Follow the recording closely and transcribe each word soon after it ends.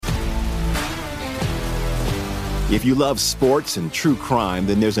If you love sports and true crime,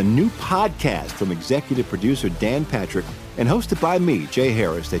 then there's a new podcast from executive producer Dan Patrick and hosted by me, Jay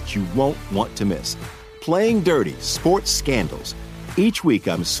Harris, that you won't want to miss. Playing Dirty: Sports Scandals. Each week,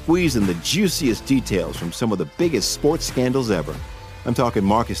 I'm squeezing the juiciest details from some of the biggest sports scandals ever. I'm talking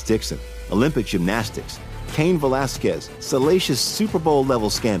Marcus Dixon, Olympic gymnastics, Cain Velasquez, salacious Super Bowl-level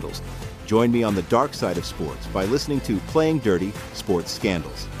scandals. Join me on the dark side of sports by listening to Playing Dirty: Sports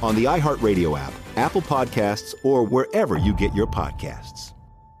Scandals on the iHeartRadio app, Apple Podcasts, or wherever you get your podcasts.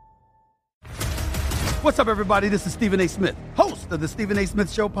 What's up, everybody? This is Stephen A. Smith, host of the Stephen A.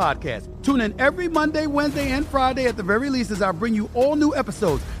 Smith Show podcast. Tune in every Monday, Wednesday, and Friday at the very least as I bring you all new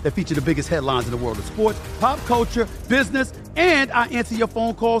episodes that feature the biggest headlines in the world of sports, pop culture, business, and I answer your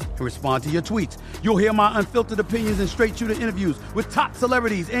phone calls and respond to your tweets. You'll hear my unfiltered opinions and straight-shooter interviews with top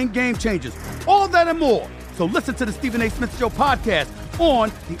celebrities and game changers. All that and more. So listen to the Stephen A. Smith Show podcast on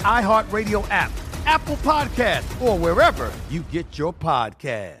the iHeartRadio app, Apple Podcasts, or wherever you get your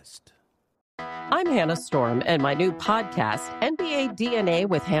podcast. I'm Hannah Storm, and my new podcast, NBA DNA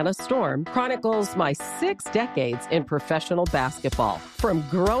with Hannah Storm, chronicles my 6 decades in professional basketball. From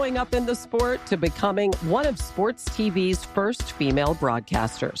growing up in the sport to becoming one of sports TV's first female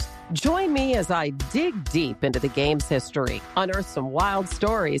broadcasters. Join me as I dig deep into the game's history, unearth some wild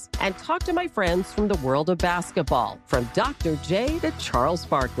stories, and talk to my friends from the world of basketball, from Dr. J to Charles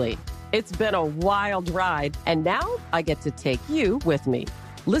Barkley. It's been a wild ride, and now I get to take you with me.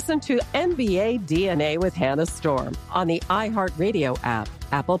 Listen to NBA DNA with Hannah Storm on the iHeartRadio app,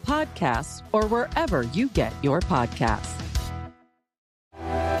 Apple Podcasts, or wherever you get your podcasts.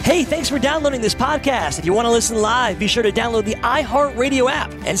 Hey, thanks for downloading this podcast. If you want to listen live, be sure to download the iHeartRadio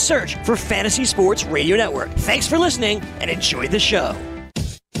app and search for Fantasy Sports Radio Network. Thanks for listening and enjoy the show.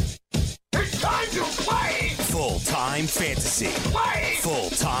 It's time to play! Full-time fantasy. Play!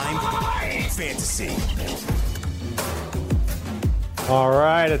 Full-time fantasy. All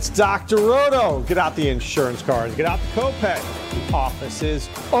right, it's Dr. Roto. Get out the insurance cards. Get out the copay. The office is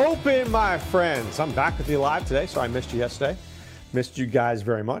open, my friends. I'm back with you live today, so I missed you yesterday. Missed you guys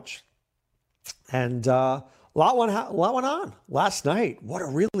very much. And a lot went on last night. What a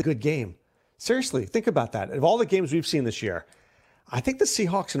really good game. Seriously, think about that. Of all the games we've seen this year, I think the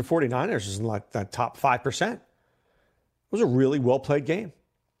Seahawks and 49ers is in like that top 5%. It was a really well-played game.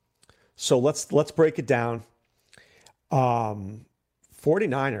 So let's break it down.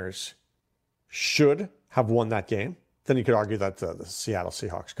 49ers should have won that game. Then you could argue that the Seattle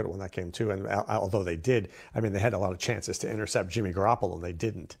Seahawks could have won that game too. And although they did, I mean, they had a lot of chances to intercept Jimmy Garoppolo and they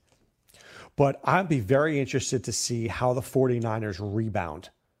didn't. But I'd be very interested to see how the 49ers rebound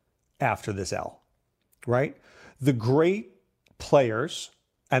after this L, right? The great players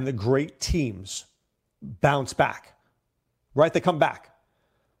and the great teams bounce back, right? They come back.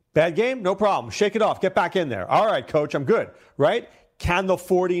 Bad game? No problem. Shake it off. Get back in there. All right, coach, I'm good, right? Can the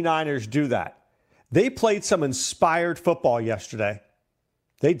 49ers do that? They played some inspired football yesterday.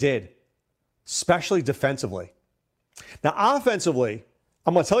 They did, especially defensively. Now, offensively,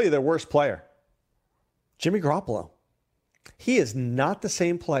 I'm going to tell you their worst player, Jimmy Garoppolo. He is not the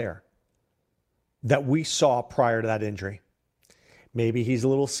same player that we saw prior to that injury. Maybe he's a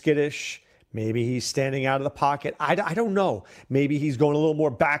little skittish. Maybe he's standing out of the pocket. I don't know. Maybe he's going a little more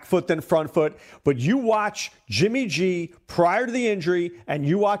back foot than front foot. But you watch Jimmy G prior to the injury, and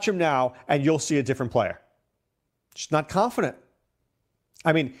you watch him now, and you'll see a different player. Just not confident.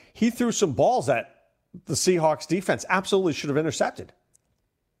 I mean, he threw some balls that the Seahawks defense absolutely should have intercepted.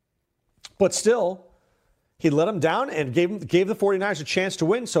 But still, he let them down and gave the 49ers a chance to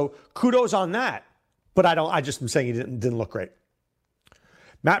win. So kudos on that. But I just am saying he didn't look great.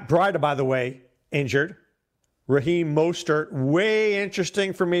 Matt Breida, by the way, injured. Raheem Mostert, way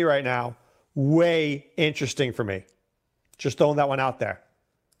interesting for me right now. Way interesting for me. Just throwing that one out there.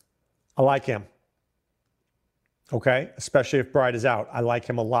 I like him. Okay? Especially if Breida is out. I like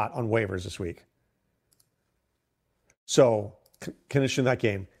him a lot on waivers this week. So, finishing that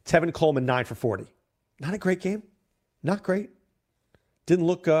game. Tevin Coleman, 9 for 40. Not a great game. Not great. Didn't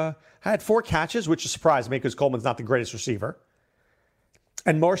look... I had 4 catches, which surprised me because Coleman's not the greatest receiver.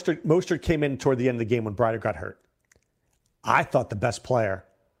 And Mostert came in toward the end of the game when Breida got hurt. I thought the best player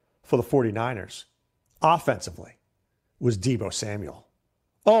for the 49ers offensively was Deebo Samuel.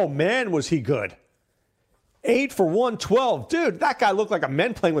 Oh, man, was he good. 8 for 112. Dude, that guy looked like a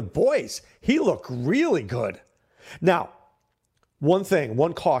man playing with boys. He looked really good. Now, one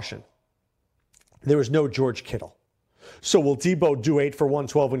caution. There was no George Kittle. So will Deebo do 8 for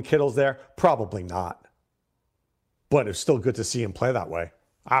 112 when Kittle's there? Probably not. But it's still good to see him play that way.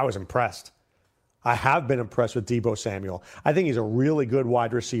 I was impressed. I have been impressed with Deebo Samuel. I think he's a really good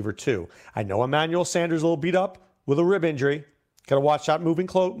wide receiver, too. I know Emmanuel Sanders is a little beat up with a rib injury. Got to watch that moving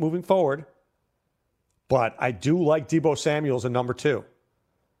forward. But I do like Deebo Samuel as a number 2.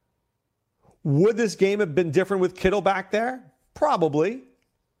 Would this game have been different with Kittle back there? Probably.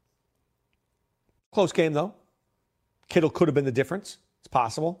 Close game, though. Kittle could have been the difference. It's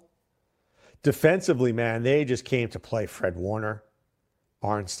possible. Defensively, man, they just came to play Fred Warner,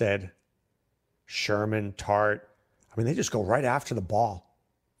 Armstead, Sherman, Tart. I mean, they just go right after the ball.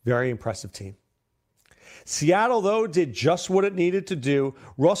 Very impressive team. Seattle, though, did just what it needed to do.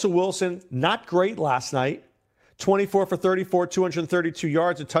 Russell Wilson, not great last night. 24 for 34, 232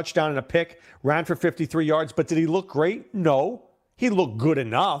 yards, a touchdown and a pick. Ran for 53 yards. But did he look great? No. He looked good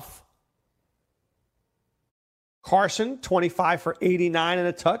enough. Carson, 25 for 89 and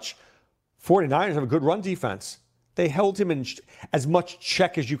a touch. 49ers have a good run defense. They held him in as much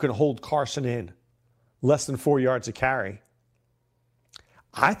check as you can hold Carson in. Less than 4 yards a carry.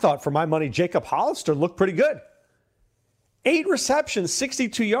 I thought, for my money, Jacob Hollister looked pretty good. 8 receptions,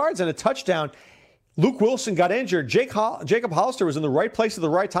 62 yards, and a touchdown. Luke Wilson got injured. Jacob Hollister was in the right place at the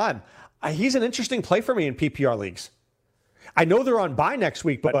right time. He's an interesting play for me in PPR leagues. I know they're on bye next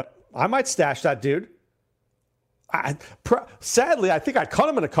week, but I might stash that dude. Sadly, I think I cut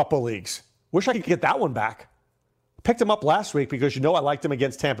him in a couple of leagues. Wish I could get that one back. Picked him up last week because I liked him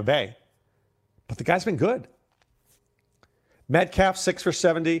against Tampa Bay. But the guy's been good. Metcalf, 6 for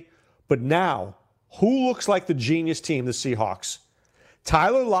 70. But now, who looks like the genius team, the Seahawks?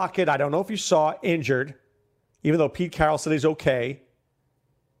 Tyler Lockett, I don't know if you saw, injured, even though Pete Carroll said he's okay.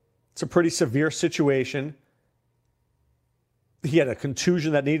 It's a pretty severe situation. He had a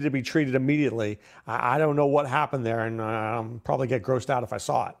contusion that needed to be treated immediately. I don't know what happened there, and I'll probably get grossed out if I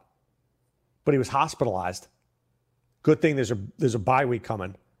saw it. But he was hospitalized. Good thing there's a bye week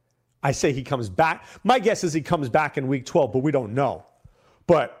coming. I say he comes back. My guess is he comes back in week 12, but we don't know.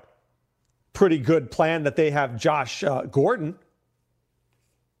 But pretty good plan that they have Josh Gordon.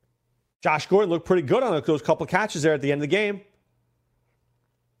 Josh Gordon looked pretty good on those couple catches there at the end of the game.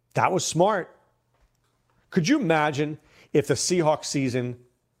 That was smart. Could you imagine if the Seahawks season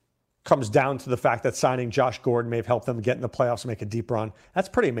comes down to the fact that signing Josh Gordon may have helped them get in the playoffs and make a deep run? That's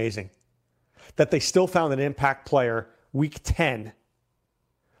pretty amazing. That they still found an impact player week 10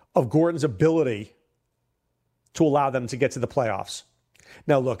 of Gordon's ability to allow them to get to the playoffs.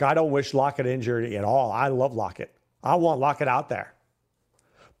 Now, look, I don't wish Lockett injury at all. I love Lockett. I want Lockett out there.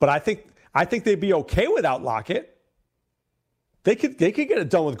 But I think they'd be okay without Lockett. They could get it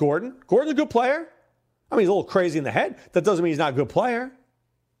done with Gordon. Gordon's a good player. I mean, he's a little crazy in the head. That doesn't mean he's not a good player.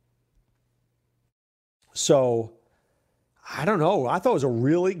 So, I don't know. I thought it was a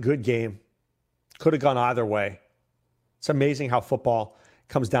really good game. Could have gone either way. It's amazing how football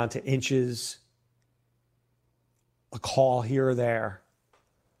comes down to inches, a call here or there,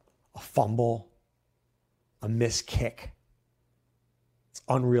 a fumble, a missed kick. It's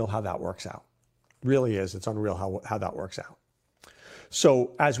unreal how that works out. Really is. It's unreal how that works out.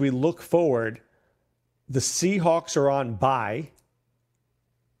 So as we look forward, the Seahawks are on bye,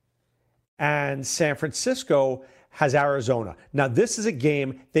 and San Francisco has Arizona. Now, this is a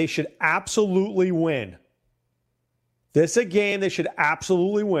game they should absolutely win. This is a game they should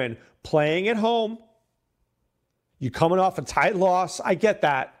absolutely win. Playing at home, you're coming off a tight loss. I get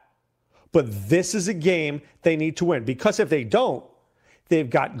that. But this is a game they need to win. Because if they don't, they've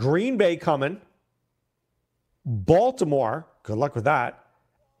got Green Bay coming, Baltimore, good luck with that,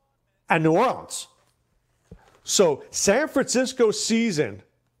 and New Orleans. So San Francisco's season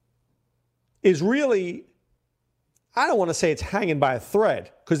is really, I don't want to say it's hanging by a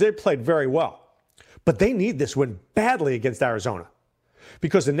thread because they played very well. But they need this win badly against Arizona.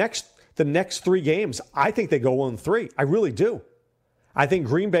 Because the next 3 games, I think they go 1-3. I really do. I think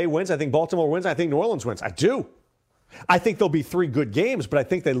Green Bay wins. I think Baltimore wins. I think New Orleans wins. I do. I think there'll be 3 good games, but I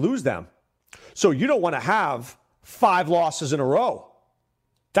think they lose them. So you don't want to have 5 losses in a row.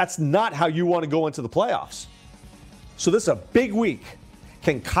 That's not how you want to go into the playoffs. So this is a big week.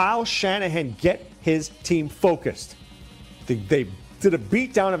 Can Kyle Shanahan get his team focused? They did a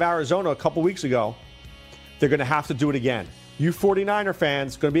beatdown of Arizona a couple weeks ago. They're going to have to do it again. You 49er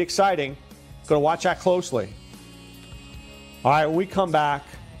fans, going to be exciting. Going to watch that closely. All right, when we come back,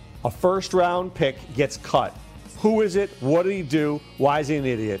 a first-round pick gets cut. Who is it? What did he do? Why is he an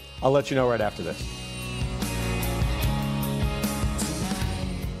idiot? I'll let you know right after this.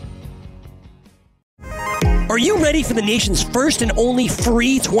 Are you ready for the nation's first and only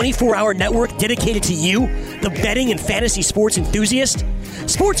free 24-hour network dedicated to you, the betting and fantasy sports enthusiast?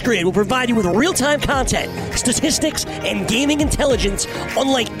 SportsGrid will provide you with real-time content, statistics, and gaming intelligence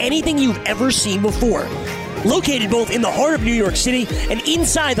unlike anything you've ever seen before. Located both in the heart of New York City and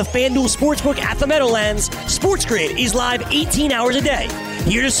inside the FanDuel Sportsbook at the Meadowlands, SportsGrid is live 18 hours a day,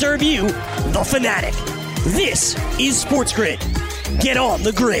 here to serve you, the fanatic. This is SportsGrid. Get on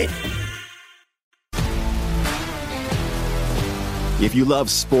the grid. If you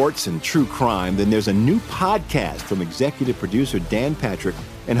love sports and true crime, then there's a new podcast from executive producer Dan Patrick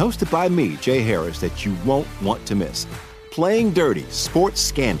and hosted by me, Jay Harris, that you won't want to miss. Playing Dirty: Sports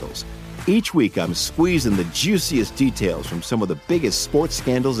Scandals. Each week, I'm squeezing the juiciest details from some of the biggest sports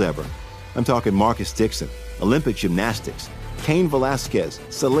scandals ever. I'm talking Marcus Dixon, Olympic gymnastics, Cain Velasquez,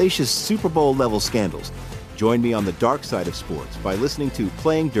 salacious Super Bowl-level scandals. Join me on the dark side of sports by listening to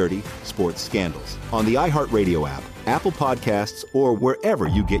Playing Dirty: Sports Scandals on the iHeartRadio app, Apple Podcasts, or wherever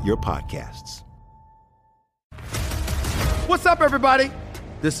you get your podcasts. What's up, everybody?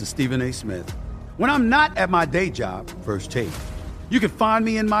 This is Stephen A. Smith. When I'm not at my day job, First Take, you can find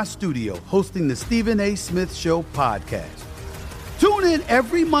me in my studio hosting the Stephen A. Smith Show podcast. Tune in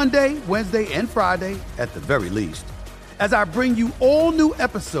every Monday, Wednesday, and Friday, at the very least, as I bring you all new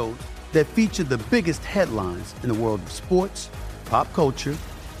episodes that feature the biggest headlines in the world of sports, pop culture,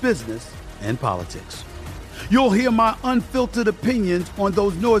 business, and politics. You'll hear my unfiltered opinions on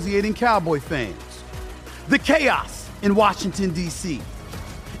those nauseating Cowboy fans, the chaos in Washington, D.C.,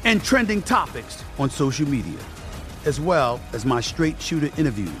 and trending topics on social media, as well as my straight shooter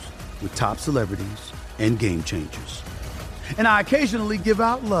interviews with top celebrities and game changers. And I occasionally give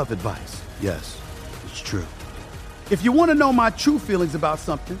out love advice. Yes, it's true. If you want to know my true feelings about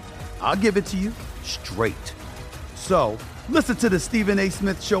something, I'll give it to you straight. So listen to the Stephen A.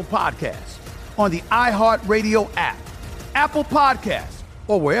 Smith Show podcast on the iHeartRadio app, Apple Podcasts,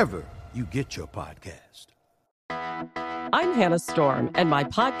 or wherever you get your podcast. I'm Hannah Storm, and my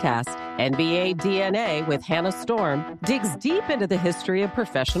podcast, NBA DNA with Hannah Storm, digs deep into the history of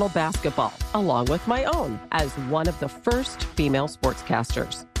professional basketball, along with my own, as one of the first female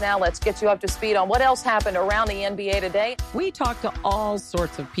sportscasters. Now let's get you up to speed on what else happened around the NBA today. We talk to all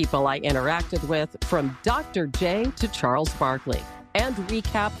sorts of people I interacted with, from Dr. J to Charles Barkley, and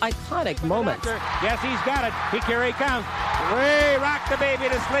recap iconic moments. Yes, he's got it. Here he comes. Way rock the baby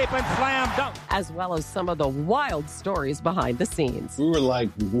to sleep and slam dunk. As well as some of the wild stories behind the scenes. We were like,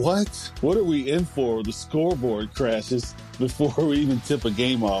 what? What are we in for? The scoreboard crashes before we even tip a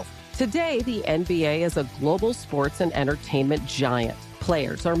game off. Today, the NBA is a global sports and entertainment giant.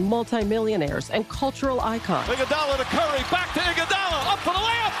 Players are multimillionaires and cultural icons. Iguodala to Curry, back to Iguodala, up for the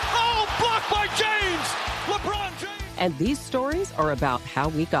layup. Oh, blocked by James. LeBron James. And these stories are about how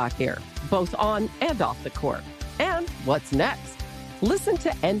we got here, both on and off the court. And what's next? Listen to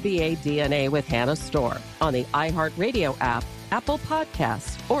NBA DNA with Hannah Storm on the iHeartRadio app, Apple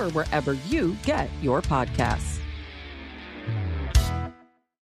Podcasts, or wherever you get your podcasts.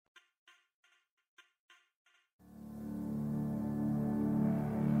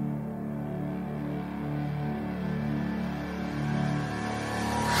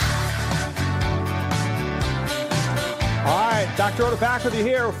 Dr. Roto back with you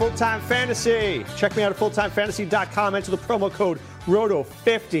here, Full-Time Fantasy. Check me out at fulltimefantasy.com. Enter the promo code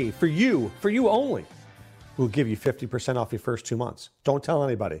ROTO50 for you only. We'll give you 50% off your first 2 months. Don't tell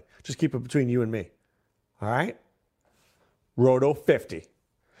anybody. Just keep it between you and me. All right? ROTO50.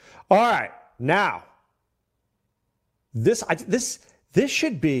 All right. Now, this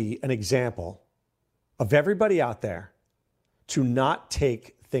should be an example of everybody out there to not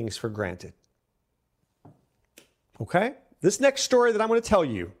take things for granted. Okay? This next story that I'm going to tell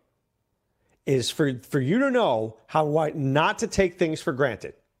you is for you to know how not to take things for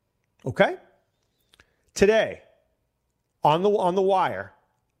granted. Okay? Today, on the wire,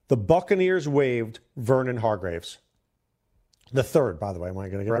 the Buccaneers waived Vernon Hargreaves. The third, by the way. Am I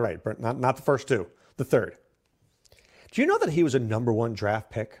going to get it right? But not the first two. The third. Do you know that he was a number 1 draft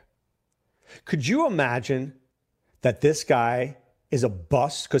pick? Could you imagine that this guy is a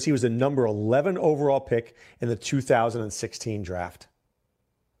bust because he was the number 11 overall pick in the 2016 draft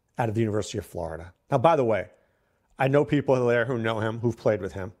out of the University of Florida? Now, by the way, I know people there who know him, who've played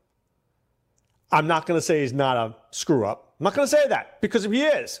with him. I'm not going to say he's not a screw-up. I'm not going to say that, because if he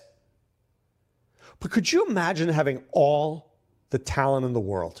is. But could you imagine having all the talent in the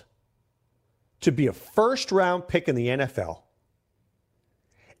world to be a first-round pick in the NFL,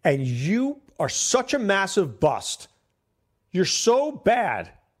 and you are such a massive bust, you're so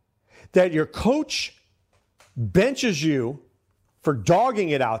bad that your coach benches you for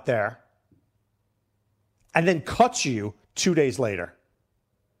dogging it out there and then cuts you 2 days later?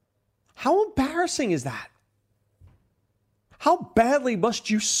 How embarrassing is that? How badly must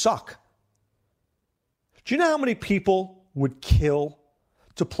you suck? Do you know how many people would kill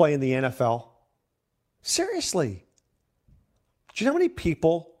to play in the NFL? Seriously. Do you know how many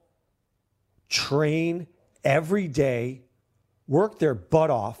people train every day, work their butt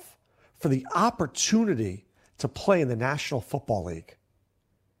off for the opportunity to play in the National Football League?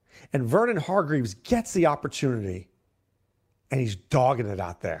 And Vernon Hargreaves gets the opportunity, and he's dogging it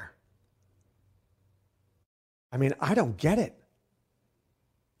out there. I mean, I don't get it.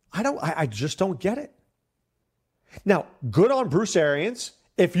 I just don't get it. Now, good on Bruce Arians.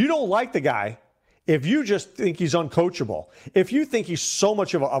 If you don't like the guy, if you just think he's uncoachable, if you think he's so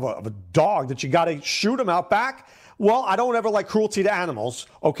much of a dog that you got to shoot him out back, well, I don't ever like cruelty to animals,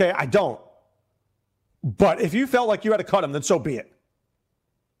 okay? I don't. But if you felt like you had to cut him, then so be it.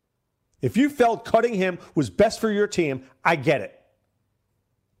 If you felt cutting him was best for your team, I get it.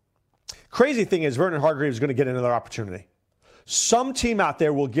 Crazy thing is, Vernon Hargreaves is going to get another opportunity. Some team out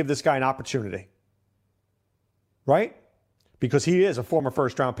there will give this guy an opportunity. Right? Because he is a former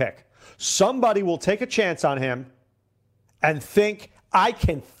first-round pick. Somebody will take a chance on him and think, I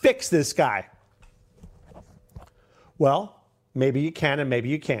can fix this guy. Well, maybe you can and maybe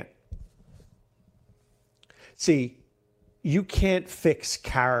you can't. See, you can't fix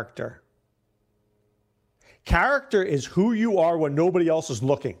character. Character is who you are when nobody else is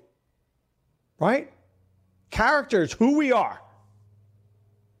looking. Right? Character is who we are.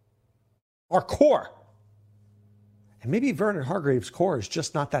 Our core. And maybe Vernon Hargreaves' core is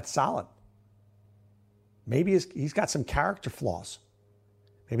just not that solid. Maybe he's got some character flaws.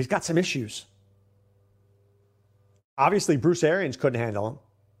 Maybe he's got some issues. Obviously, Bruce Arians couldn't handle him.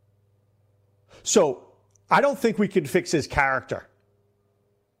 So I don't think we can fix his character.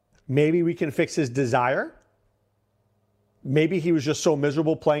 Maybe we can fix his desire. Maybe he was just so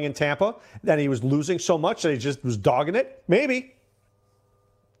miserable playing in Tampa that he was losing so much that he just was dogging it. Maybe.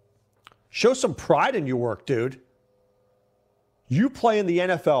 Show some pride in your work, dude. You play in the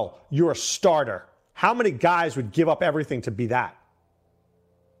NFL. You're a starter. How many guys would give up everything to be that?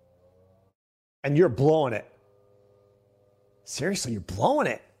 And you're blowing it. Seriously, you're blowing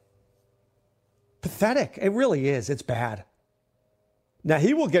it. Pathetic. It really is. It's bad. Now,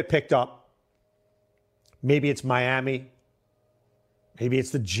 he will get picked up. Maybe it's Miami. Maybe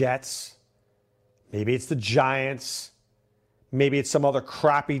it's the Jets. Maybe it's the Giants. Maybe it's some other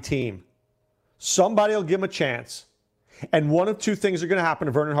crappy team. Somebody will give him a chance. And one of two things are going to happen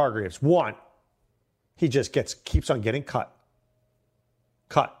to Vernon Hargreaves. One, he just keeps on getting cut.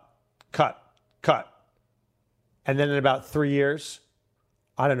 Cut. And then in about 3 years,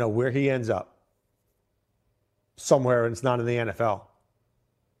 I don't know where he ends up. Somewhere, and it's not in the NFL.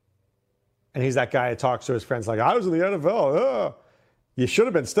 And he's that guy who talks to his friends like, I was in the NFL. You should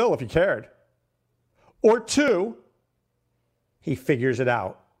have been still if you cared. Or two, he figures it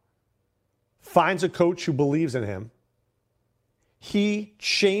out. Finds a coach who believes in him. He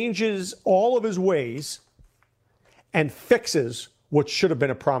changes all of his ways and fixes what should have been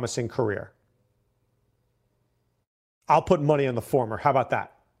a promising career. I'll put money on the former. How about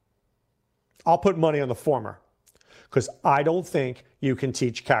that? I'll put money on the former because I don't think you can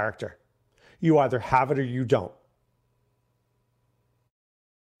teach character. You either have it or you don't.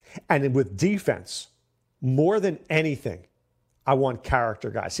 And with defense, more than anything, I want character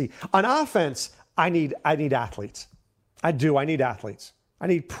guys. See, on offense, I need athletes. I do. I need athletes. I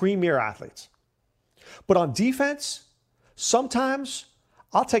need premier athletes. But on defense, sometimes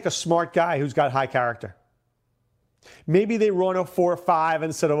I'll take a smart guy who's got high character. Maybe they run a 4.5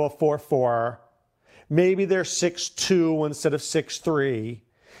 instead of a 4.4. Maybe they're 6'2 instead of 6'3.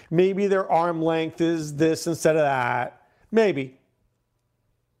 Maybe their arm length is this instead of that. Maybe.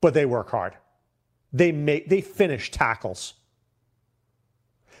 But they work hard. They finish tackles.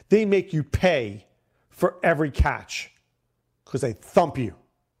 They make you pay for every catch because they thump you,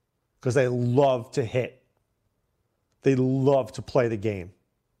 because they love to hit. They love to play the game.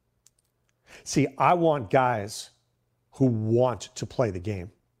 See, I want guys who want to play the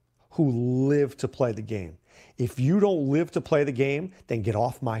game, who live to play the game. If you don't live to play the game, then get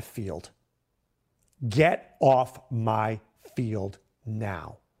off my field. Get off my field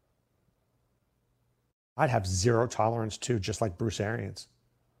now. I'd have zero tolerance too, just like Bruce Arians.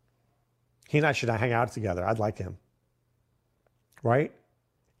 He and I should hang out together. I'd like him. Right?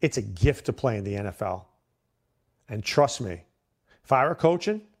 It's a gift to play in the NFL. And trust me, if I were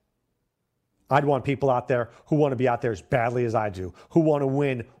coaching, I'd want people out there who want to be out there as badly as I do, who want to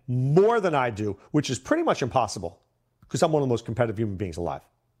win more than I do, which is pretty much impossible because I'm one of the most competitive human beings alive.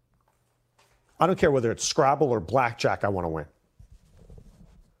 I don't care whether it's Scrabble or blackjack, I want to win.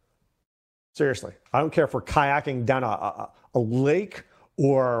 Seriously. I don't care if we're kayaking down a lake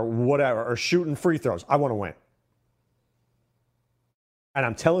or whatever, or shooting free throws. I want to win. And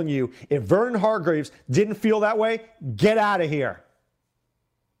I'm telling you, if Vernon Hargreaves didn't feel that way, get out of here.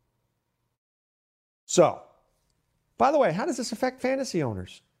 So, by the way, how does this affect fantasy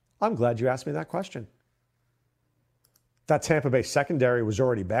owners? I'm glad you asked me that question. That Tampa Bay secondary was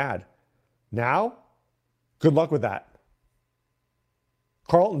already bad. Now, good luck with that.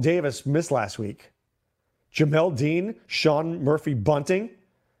 Carlton Davis missed last week. Jamel Dean, Sean Murphy-Bunting,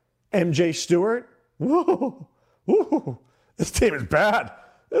 MJ Stewart. Woo, woo. This team is bad.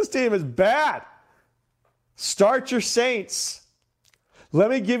 This team is bad. Start your Saints. Let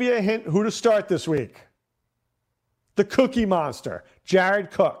me give you a hint who to start this week. The Cookie Monster,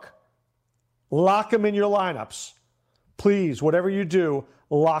 Jared Cook. Lock him in your lineups. Please, whatever you do,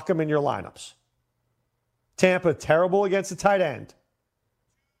 lock him in your lineups. Tampa, terrible against the tight end.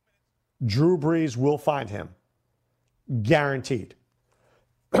 Drew Brees will find him. Guaranteed.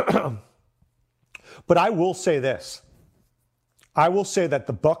 But I will say this. I will say that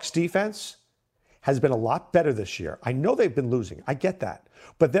the Bucs defense has been a lot better this year. I know they've been losing. I get that.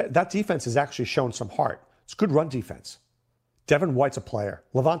 But that defense has actually shown some heart. It's good run defense. Devin White's a player.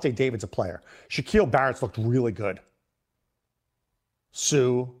 Levante David's a player. Shaquille Barrett's looked really good.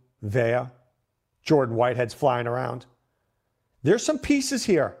 Sue, Vea, Jordan Whitehead's flying around. There's some pieces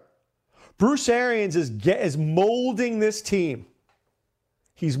here. Bruce Arians is molding this team.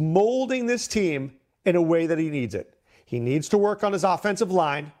 He's molding this team in a way that he needs it. He needs to work on his offensive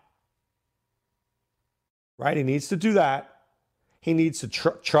line. Right? He needs to do that. He needs to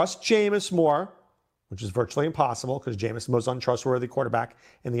trust Jameis more, which is virtually impossible because Jameis is the most untrustworthy quarterback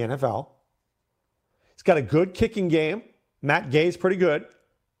in the NFL. He's got a good kicking game. Matt Gay's pretty good.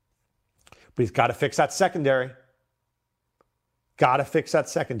 But he's got to fix that secondary. Got to fix that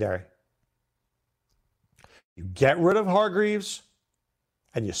secondary. You get rid of Hargreaves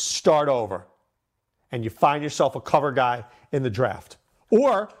and you start over. And you find yourself a cover guy in the draft.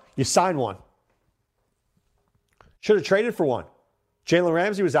 Or you sign one. Should have traded for one. Jalen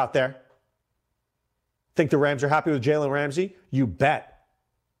Ramsey was out there. Think the Rams are happy with Jalen Ramsey? You bet.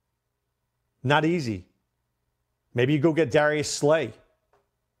 Not easy. Maybe you go get Darius Slay.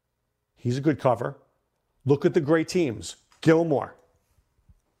 He's a good cover. Look at the great teams. Gilmore.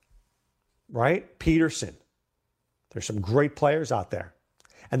 Right? Peterson. There's some great players out there.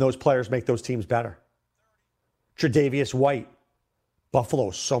 And those players make those teams better. Tre'Davious White.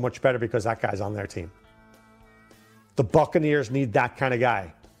 Buffalo's so much better because that guy's on their team. The Buccaneers need that kind of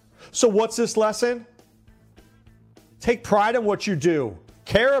guy. So what's this lesson? Take pride in what you do.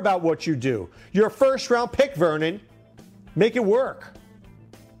 Care about what you do. You're a first-round pick, Vernon. Make it work.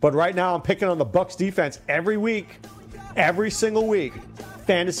 But right now I'm picking on the Bucs defense every week. Every single week.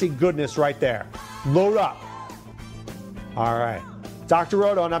 Fantasy goodness right there. Load up. All right. Dr.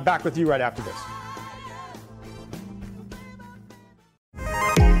 Roto, and I'm back with you right after this.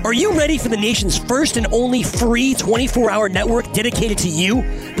 Are you ready for the nation's first and only free 24-hour network dedicated to you,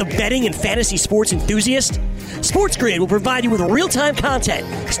 the betting and fantasy sports enthusiast? SportsGrid will provide you with real-time content,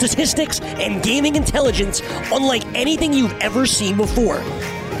 statistics, and gaming intelligence unlike anything you've ever seen before.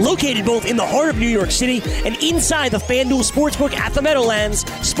 Located both in the heart of New York City and inside the FanDuel Sportsbook at the Meadowlands,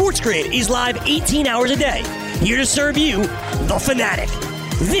 SportsGrid is live 18 hours a day, here to serve you, the fanatic.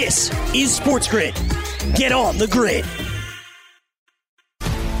 This is SportsGrid. Get on the grid.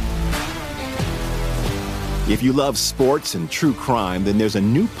 If you love sports and true crime, then there's a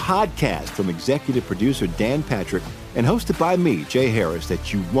new podcast from executive producer Dan Patrick and hosted by me, Jay Harris,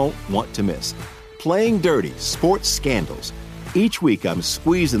 that you won't want to miss. Playing Dirty: Sports Scandals. Each week, I'm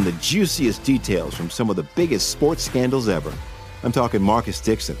squeezing the juiciest details from some of the biggest sports scandals ever. I'm talking Marcus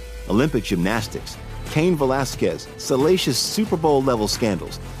Dixon, Olympic gymnastics, Cain Velasquez, salacious Super Bowl-level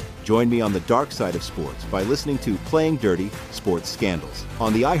scandals. Join me on the dark side of sports by listening to Playing Dirty: Sports Scandals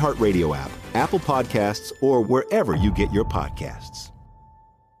on the iHeartRadio app, Apple Podcasts, or wherever you get your podcasts.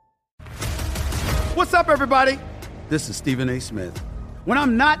 What's up, everybody? This is Stephen A. Smith. When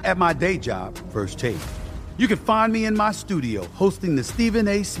I'm not at my day job, First Take, you can find me in my studio hosting the Stephen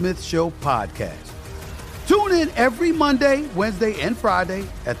A. Smith Show podcast. Tune in every Monday, Wednesday, and Friday,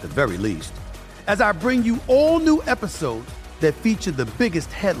 at the very least, as I bring you all new episodes that feature the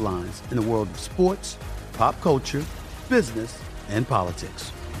biggest headlines in the world of sports, pop culture, business, and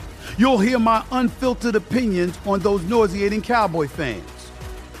politics. You'll hear my unfiltered opinions on those nauseating Cowboy fans,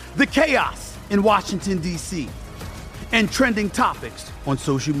 the chaos in Washington, D.C., and trending topics on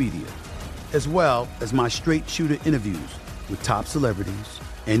social media, as well as my straight shooter interviews with top celebrities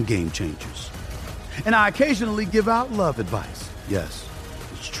and game changers. And I occasionally give out love advice. Yes,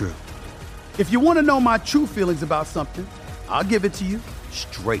 it's true. If you want to know my true feelings about something, I'll give it to you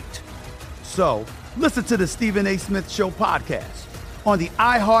straight. So listen to the Stephen A. Smith Show podcast on the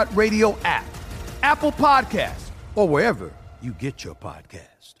iHeartRadio app, Apple Podcasts, or wherever you get your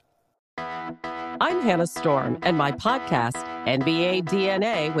podcast. I'm Hannah Storm, and my podcast, NBA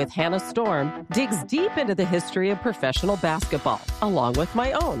DNA with Hannah Storm, digs deep into the history of professional basketball, along with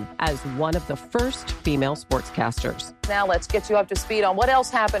my own, as one of the first female sportscasters. Now let's get you up to speed on what else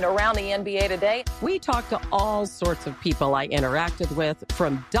happened around the NBA today. We talk to all sorts of people I interacted with,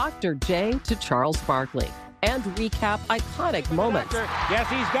 from Dr. J to Charles Barkley, and recap iconic moments. Yes,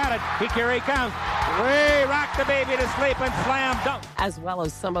 he's got it. Here he comes. Way rock the baby to sleep and slam dunk. As well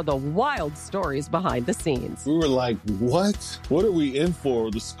as some of the wild stories behind the scenes. We were like, what? What are we in for?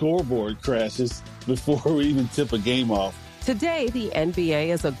 The scoreboard crashes before we even tip a game off. Today, the NBA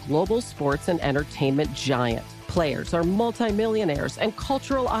is a global sports and entertainment giant. Players are multimillionaires and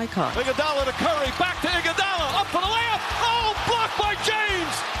cultural icons. Iguodala to Curry, back to Iguodala, up for the layup. Oh, blocked by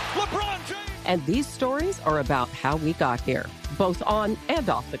James. LeBron James. And these stories are about how we got here, both on and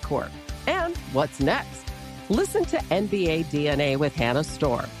off the court. And what's next? Listen to NBA DNA with Hannah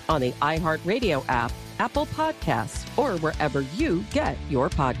Storm on the iHeartRadio app, Apple Podcasts, or wherever you get your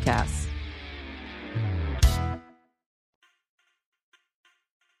podcasts.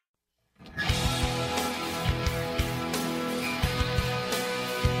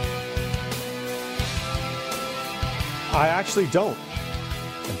 I actually don't.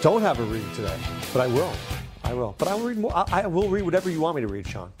 I don't have a read today, but I will. I will. But I will read more. I will read whatever you want me to read,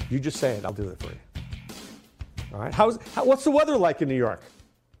 Sean. You just say it. I'll do it for you. All right. What's the weather like in New York?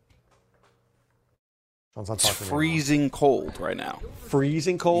 Sean's not talking. It's freezing cold right now.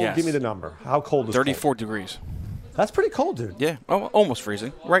 Freezing cold? Yes. Give me the number. How cold is 34 cold? degrees. That's pretty cold, dude. Yeah. Oh, almost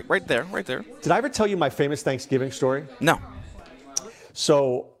freezing. Right there. Did I ever tell you my famous Thanksgiving story? No.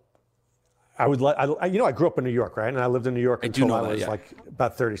 So I grew up in New York, right? And I lived in New York until I was like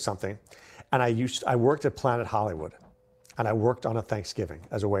about 30-something. And I worked at Planet Hollywood. And I worked on a Thanksgiving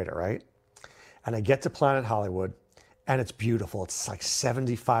as a waiter, right? And I get to Planet Hollywood, and it's beautiful. It's like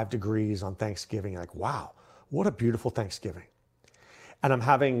 75 degrees on Thanksgiving. Like, wow, what a beautiful Thanksgiving. And I'm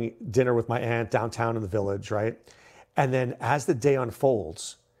having dinner with my aunt downtown in the Village, right? And then as the day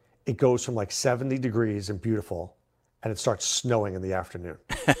unfolds, it goes from like 70 degrees and beautiful, and it starts snowing in the afternoon.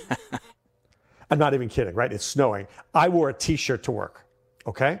 I'm not even kidding, right? It's snowing. I wore a T-shirt to work,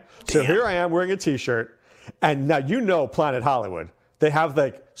 okay? So here I am wearing a T-shirt, and now Planet Hollywood. They have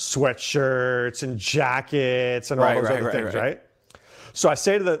like sweatshirts and jackets and all those other things, right? So I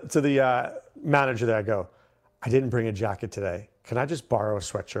say to the manager there, I go, I didn't bring a jacket today. Can I just borrow a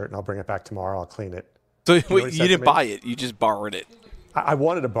sweatshirt and I'll bring it back tomorrow? I'll clean it. So you didn't buy it. You just borrowed it. I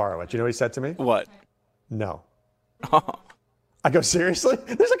wanted to borrow it. You know what he said to me? What? No. I go, seriously?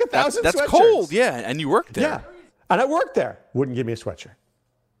 There's like 1,000 sweatshirts. That's cold, yeah. And you worked there. Yeah. And I worked there. Wouldn't give me a sweatshirt.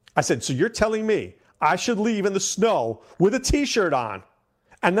 I said, so you're telling me I should leave in the snow with a T-shirt on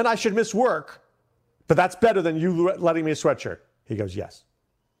and then I should miss work, but that's better than you letting me a sweatshirt? He goes, yes.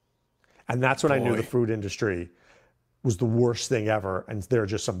 And that's when I knew the food industry was the worst thing ever, and there are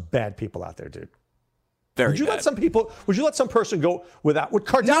just some bad people out there, dude. Very Would you bad. Would you let some person go without? Would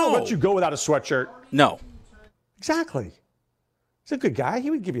Cardano let you go without a sweatshirt? No. Exactly. He's a good guy.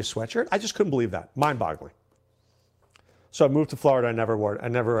 He would give you a sweatshirt. I just couldn't believe that. Mind-boggling. So I moved to Florida. I never wore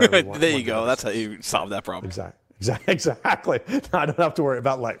it. There you go. That's how you solve that problem. Exactly. I don't have to worry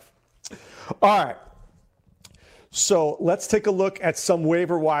about life. All right. So let's take a look at some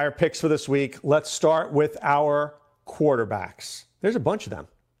waiver wire picks for this week. Let's start with our quarterbacks. There's a bunch of them.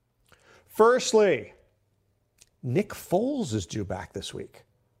 Firstly, Nick Foles is due back this week.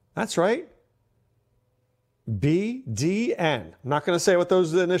 That's right. BDN. I'm not going to say what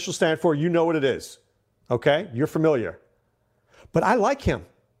those initials stand for. You know what it is. Okay? You're familiar. But I like him.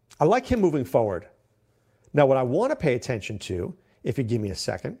 I like him moving forward. Now, what I want to pay attention to, if you give me a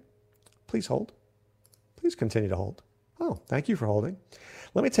second, please hold. Please continue to hold. Oh, thank you for holding.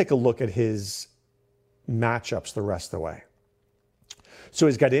 Let me take a look at his matchups the rest of the way. So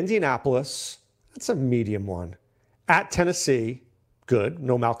he's got Indianapolis. That's a medium one. At Tennessee, good.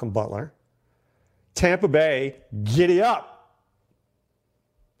 No Malcolm Butler. Tampa Bay, giddy up.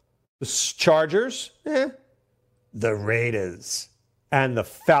 The Chargers, The Raiders and the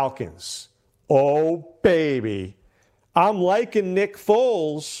Falcons. Oh, baby. I'm liking Nick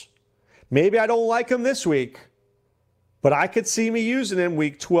Foles. Maybe I don't like him this week, but I could see me using him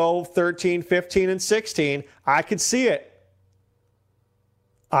week 12, 13, 15, and 16. I could see it.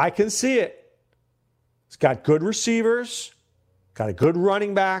 I can see it. He's got good receivers, got a good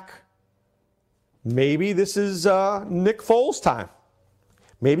running back. Maybe this is Nick Foles' time.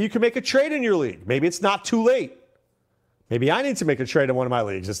 Maybe you can make a trade in your league. Maybe it's not too late. Maybe I need to make a trade in one of my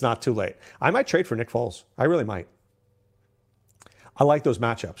leagues. It's not too late. I might trade for Nick Foles. I really might. I like those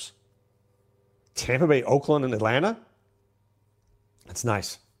matchups. Tampa Bay, Oakland, and Atlanta. That's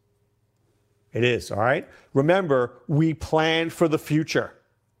nice. It is, all right? Remember, we plan for the future.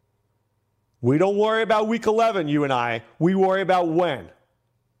 We don't worry about week 11, you and I. We worry about when?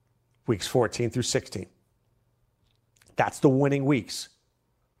 Weeks 14 through 16. That's the winning weeks.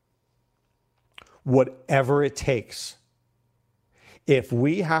 Whatever it takes. If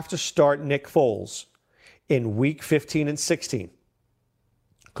we have to start Nick Foles in week 15 and 16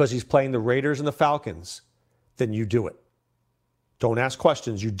 because he's playing the Raiders and the Falcons, then you do it. Don't ask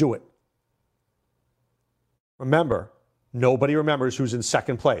questions, you do it. Remember, nobody remembers who's in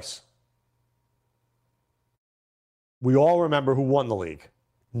second place. We all remember who won the league.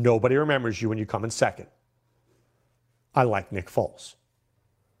 Nobody remembers you when you come in second. I like Nick Foles.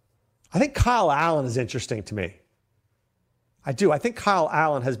 I think Kyle Allen is interesting to me. I do. I think Kyle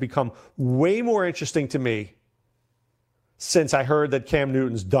Allen has become way more interesting to me since I heard that Cam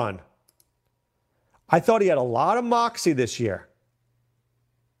Newton's done. I thought he had a lot of moxie this year.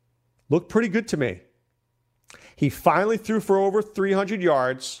 Looked pretty good to me. He finally threw for over 300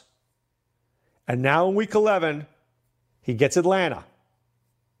 yards. And now in week 11, he gets Atlanta.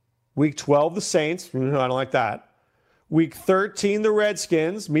 Week 12, the Saints. I don't like that. Week 13, the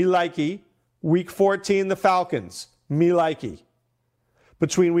Redskins. Me likey. Week 14, the Falcons. Me likey.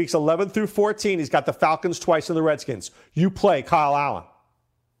 Between weeks 11 through 14, he's got the Falcons twice and the Redskins. You play Kyle Allen.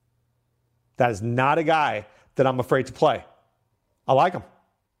 That is not a guy that I'm afraid to play. I like him.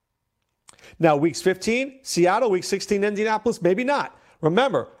 Now, weeks 15, Seattle. Week 16, Indianapolis. Maybe not.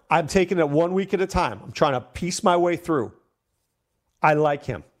 Remember, I'm taking it 1 week at a time. I'm trying to piece my way through. I like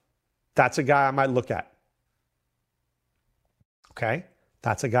him. That's a guy I might look at. Okay?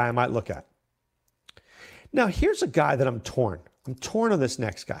 That's a guy I might look at. Now, here's a guy that I'm torn. I'm torn on this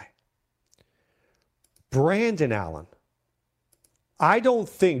next guy. Brandon Allen. I don't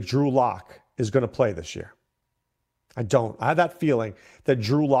think Drew Lock is going to play this year. I don't. I have that feeling that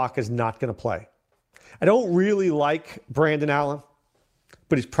Drew Lock is not going to play. I don't really like Brandon Allen,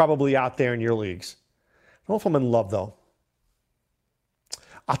 but he's probably out there in your leagues. I don't know if I'm in love, though.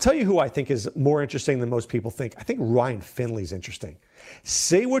 I'll tell you who I think is more interesting than most people think. I think Ryan Finley's interesting.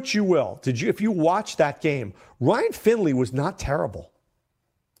 Say what you will. If you watched that game, Ryan Finley was not terrible.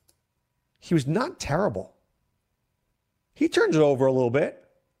 He was not terrible. He turns it over a little bit,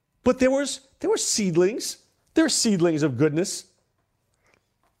 but there were seedlings. There are seedlings of goodness.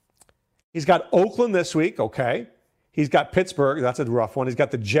 He's got Oakland this week, okay. He's got Pittsburgh, that's a rough one. He's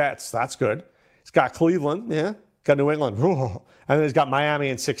got the Jets, that's good. He's got Cleveland, yeah. Got New England, and then he's got Miami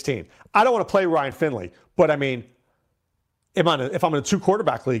in 16. I don't want to play Ryan Finley, but I mean, if I'm in a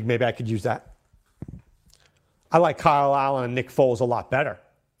 2-quarterback league, maybe I could use that. I like Kyle Allen and Nick Foles a lot better.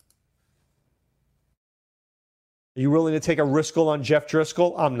 Are you willing to take a risk on Jeff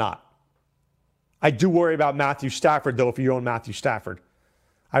Driscoll? I'm not. I do worry about Matthew Stafford, though, if you own Matthew Stafford.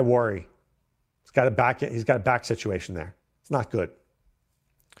 I worry. He's got a back situation there. It's not good.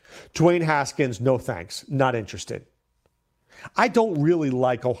 Dwayne Haskins, no thanks. Not interested. I don't really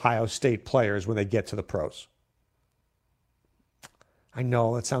like Ohio State players when they get to the pros. I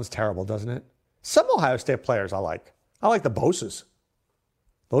know, that sounds terrible, doesn't it? Some Ohio State players I like. I like the Bosa's.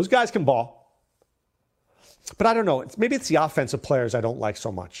 Those guys can ball. But I don't know. Maybe it's the offensive players I don't like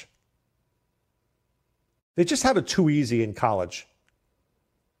so much. They just have it too easy in college.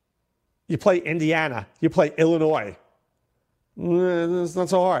 You play Indiana. You play Illinois. It's not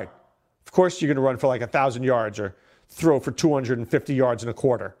so hard. Of course, you're going to run for like 1,000 yards or throw for 250 yards in a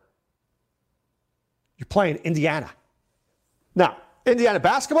quarter. You're playing Indiana. Now, Indiana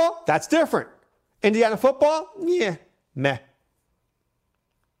basketball, that's different. Indiana football, yeah, meh.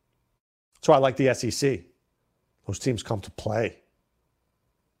 That's why I like the SEC. Those teams come to play.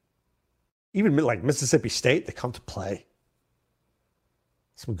 Even like Mississippi State, they come to play.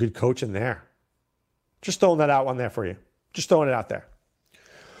 Some good coaching there. Just throwing that out one there for you. Just throwing it out there.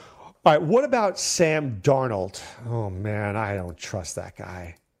 All right, what about Sam Darnold? Oh, man, I don't trust that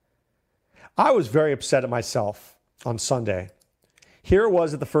guy. I was very upset at myself on Sunday. Here it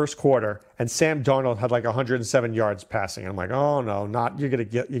was at the first quarter, and Sam Darnold had like 107 yards passing. I'm like, oh, no,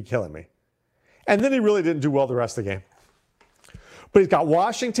 you're killing me. And then he really didn't do well the rest of the game. But he's got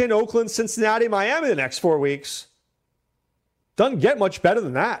Washington, Oakland, Cincinnati, Miami the next 4 weeks. Doesn't get much better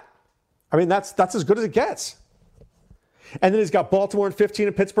than that. I mean, that's as good as it gets. And then he's got Baltimore in 15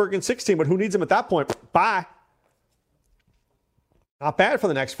 and Pittsburgh in 16, but who needs him at that point? Bye. Not bad for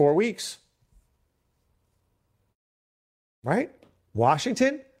the next 4 weeks. Right?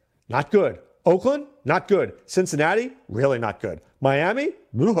 Washington, not good. Oakland, not good. Cincinnati, really not good. Miami,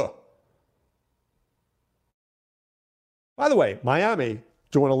 ugh. By the way, Miami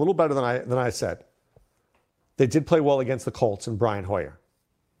doing a little better than I said. They did play well against the Colts and Brian Hoyer.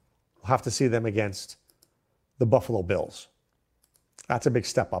 We'll have to see them against the Buffalo Bills. That's a big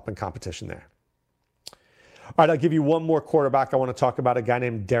step up in competition there. All right, I'll give you one more quarterback. I want to talk about a guy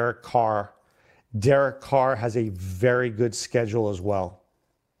named Derek Carr. Derek Carr has a very good schedule as well.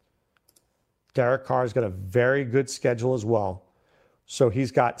 Derek Carr's got a very good schedule as well. So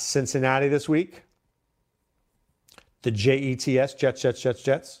he's got Cincinnati this week, the Jets,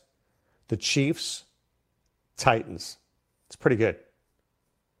 Jets, the Chiefs, Titans. It's pretty good.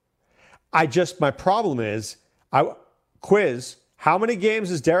 My problem is, quiz, how many games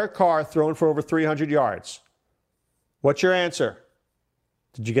has Derek Carr thrown for over 300 yards? What's your answer?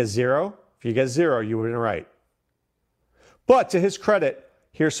 Did you get 0? If you get 0, you were right. But to his credit,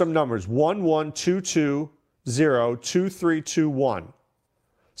 here's some numbers. 1-1, 2-2, 0, 2-3, 2-1.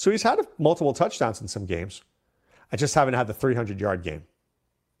 So he's had multiple touchdowns in some games. I just haven't had the 300-yard game.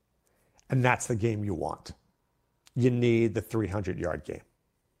 And that's the game you want. You need the 300-yard game.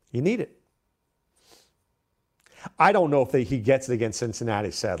 You need it. I don't know if he gets it against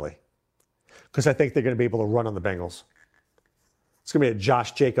Cincinnati, sadly, because I think they're going to be able to run on the Bengals. It's going to be a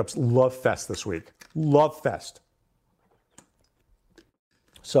Josh Jacobs love fest this week. Love fest.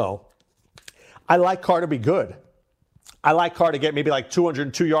 So I like Carr to be good. I like Carr to get maybe like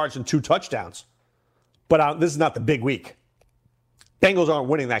 202 yards and 2 touchdowns. But this is not the big week. Bengals aren't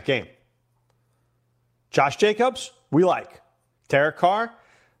winning that game. Josh Jacobs, we like. Derek Carr,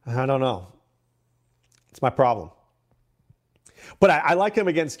 I don't know. It's my problem. But I like him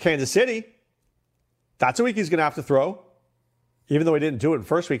against Kansas City. That's a week he's going to have to throw. Even though he didn't do it in the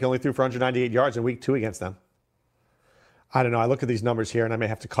first week, he only threw for 198 yards in week 2 against them. I don't know. I look at these numbers here, and I may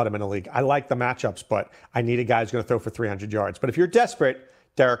have to cut him in a league. I like the matchups, but I need a guy who's going to throw for 300 yards. But if you're desperate,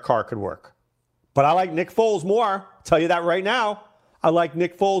 Derek Carr could work. But I like Nick Foles more. I'll tell you that right now. I like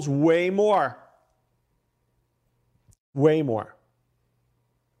Nick Foles way more. Way more.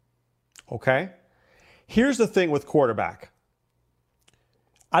 Okay? Here's the thing with quarterback.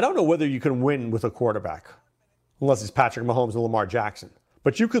 I don't know whether you can win with a quarterback, unless it's Patrick Mahomes and Lamar Jackson.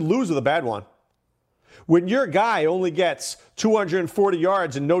 But you could lose with a bad one. When your guy only gets 240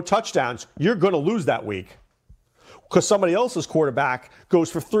 yards and no touchdowns, you're going to lose that week. Because somebody else's quarterback goes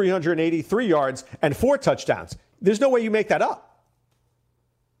for 383 yards and 4 touchdowns. There's no way you make that up.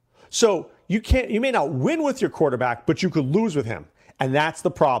 So you may not win with your quarterback, but you could lose with him. And that's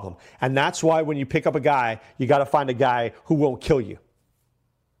the problem. And that's why when you pick up a guy, you got to find a guy who won't kill you.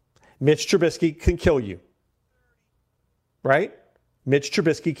 Mitch Trubisky can kill you. Right? Mitch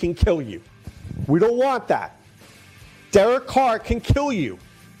Trubisky can kill you. We don't want that. Derek Carr can kill you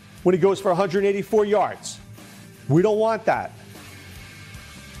when he goes for 184 yards. We don't want that.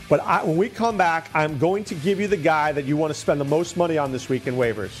 But when we come back, I'm going to give you the guy that you want to spend the most money on this week in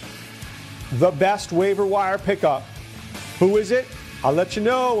waivers. The best waiver wire pickup. Who is it? I'll let you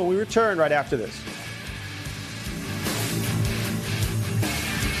know when we return right after this.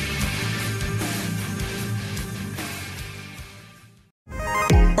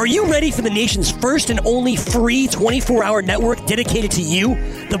 Are you ready for the nation's first and only free 24-hour network dedicated to you,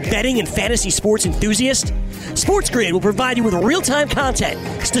 the betting and fantasy sports enthusiast? SportsGrid will provide you with real-time content,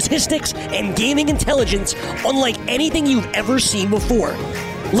 statistics, and gaming intelligence unlike anything you've ever seen before.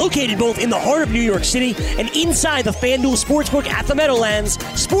 Located both in the heart of New York City and inside the FanDuel Sportsbook at the Meadowlands,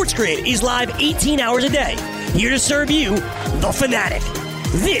 SportsGrid is live 18 hours a day, here to serve you, the fanatic.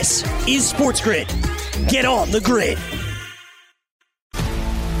 This is SportsGrid. Get on the grid.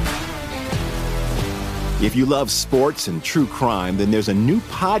 If you love sports and true crime, then there's a new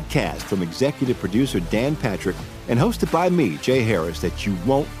podcast from executive producer Dan Patrick and hosted by me, Jay Harris, that you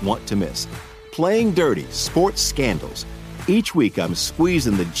won't want to miss. Playing Dirty: Sports Scandals. Each week, I'm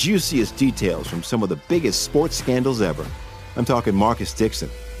squeezing the juiciest details from some of the biggest sports scandals ever. I'm talking Marcus Dixon,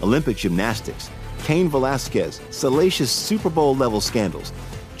 Olympic gymnastics, Cain Velasquez, salacious Super Bowl-level scandals.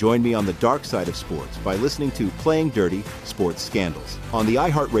 Join me on the dark side of sports by listening to Playing Dirty: Sports Scandals on the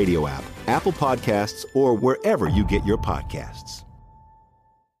iHeartRadio app, Apple Podcasts, or wherever you get your podcasts.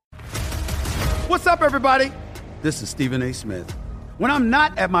 What's up, everybody? This is Stephen A. Smith. When I'm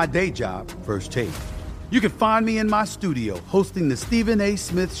not at my day job, First Take, you can find me in my studio hosting the Stephen A.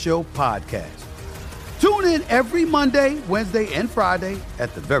 Smith Show podcast. Tune in every Monday, Wednesday, and Friday,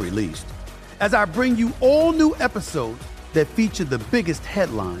 at the very least, as I bring you all new episodes that feature the biggest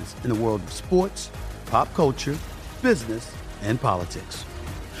headlines in the world of sports, pop culture, business, and politics.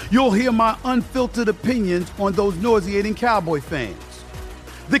 You'll hear my unfiltered opinions on those nauseating Cowboy fans,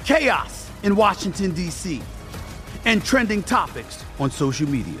 the chaos in Washington, D.C., and trending topics on social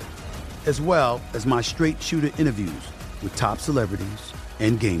media, as well as my straight shooter interviews with top celebrities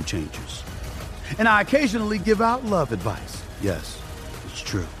and game changers. And I occasionally give out love advice. Yes, it's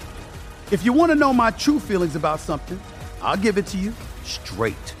true. If you want to know my true feelings about something, I'll give it to you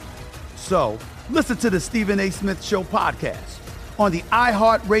straight. So, listen to the Stephen A. Smith Show podcast on the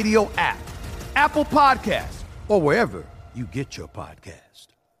iHeartRadio app, Apple Podcasts, or wherever you get your podcast.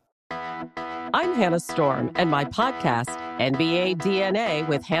 I'm Hannah Storm, and my podcast, NBA DNA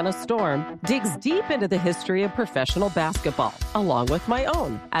with Hannah Storm, digs deep into the history of professional basketball, along with my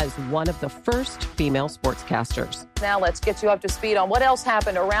own, as one of the first female sportscasters. Now let's get you up to speed on what else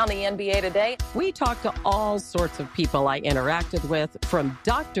happened around the NBA today. We talked to all sorts of people I interacted with, from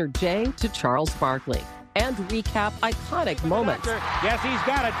Dr. J to Charles Barkley, and recap iconic moments. Yes, he's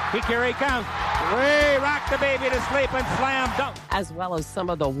got it. Here he comes. Way rock the baby to sleep and slam dunk. As well as some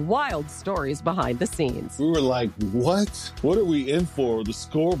of the wild stories behind the scenes. We were like, what? What are we in for? The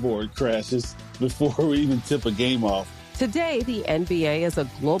scoreboard crashes before we even tip a game off. Today, the NBA is a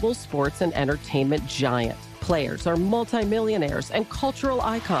global sports and entertainment giant. Players are multimillionaires and cultural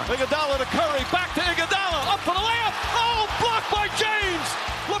icons. Iguodala to Curry, back to Iguodala, up for the layup. Oh, blocked by James.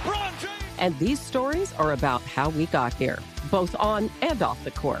 LeBron James. And these stories are about how we got here, both on and off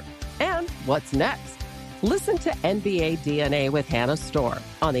the court. And what's next? Listen to NBA DNA with Hannah Storm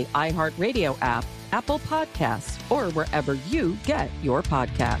on the iHeartRadio app, Apple Podcasts, or wherever you get your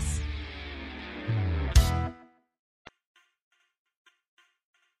podcasts.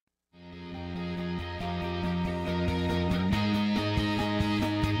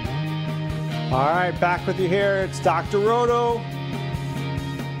 All right, back with you here. It's Dr. Roto.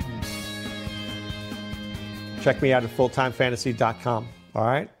 Check me out at fulltimefantasy.com. All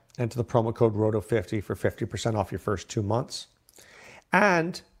right. Enter the promo code ROTO50 for 50% off your first 2 months.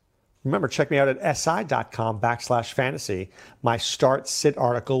 And remember, check me out at si.com/fantasy. My start sit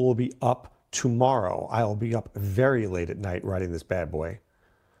article will be up tomorrow. I will be up very late at night writing this bad boy.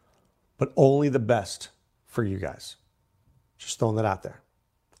 But only the best for you guys. Just throwing that out there.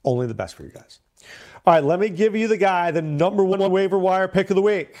 Only the best for you guys. All right, let me give you the guy, the number one waiver wire pick of the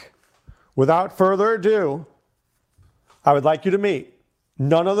week. Without further ado, I would like you to meet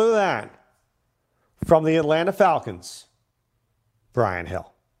none other than, from the Atlanta Falcons, Brian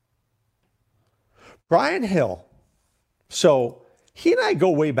Hill. Brian Hill, so he and I go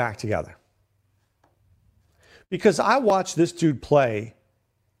way back together. Because I watched this dude play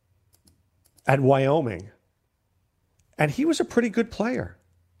at Wyoming, and he was a pretty good player.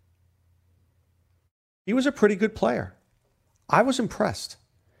 He was a pretty good player. I was impressed.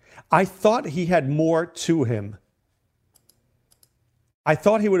 I thought he had more to him. I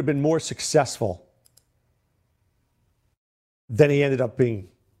thought he would have been more successful than he ended up being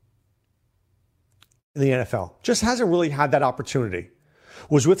in the NFL. Just hasn't really had that opportunity.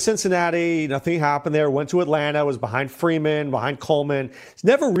 Was with Cincinnati, nothing happened there. Went to Atlanta, was behind Freeman, behind Coleman. He's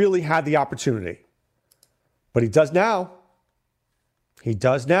never really had the opportunity. But he does now. He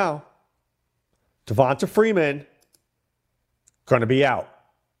does now. Devonta Freeman, going to be out.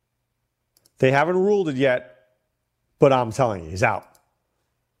 They haven't ruled it yet, but I'm telling you, he's out.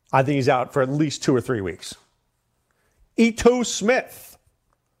 I think he's out for at least 2 or 3 weeks. Ito Smith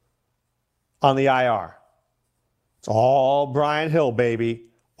on the IR. It's all Brian Hill, baby.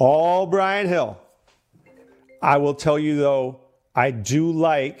 All Brian Hill. I will tell you, though, I do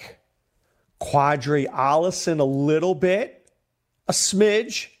like Quadri Allison a little bit, a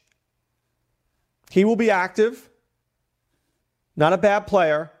smidge. He will be active. Not a bad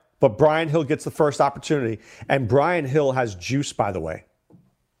player, but Brian Hill gets the first opportunity. And Brian Hill has juice, by the way.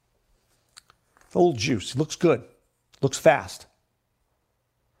 A little juice. He looks good. Looks fast.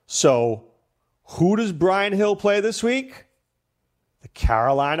 So, who does Brian Hill play this week? The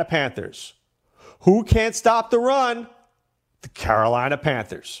Carolina Panthers. Who can't stop the run? The Carolina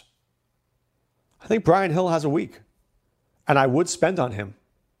Panthers. I think Brian Hill has a week, and I would spend on him.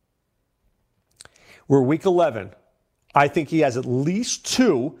 We're week 11. I think he has at least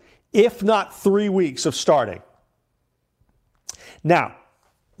 2, if not 3 weeks of starting. Now,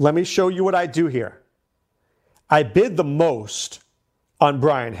 let me show you what I do here. I bid the most on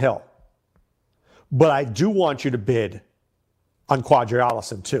Brian Hill, but I do want you to bid on Quadri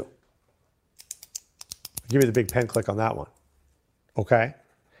Allison too. Give me the big pen click on that one. Okay?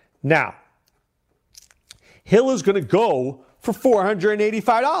 Now, Hill is going to go for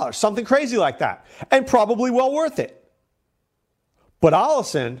 $485, something crazy like that, and probably well worth it. But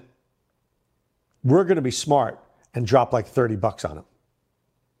Allison, we're going to be smart and drop like $30 on him.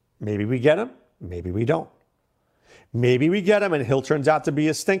 Maybe we get him, maybe we don't. Maybe we get him and Hill turns out to be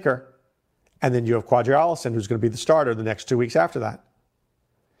a stinker, and then you have Quadri Allison, who's going to be the starter the next 2 weeks after that.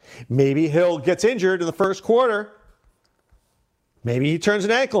 Maybe Hill gets injured in the first quarter, Maybe he turns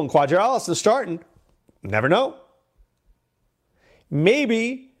an ankle and Quadri Allison's starting. Never know.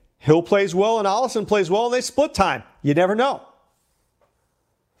 Maybe Hill plays well and Allison plays well and they split time. You never know.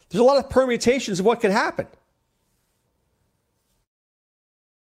 There's a lot of permutations of what could happen.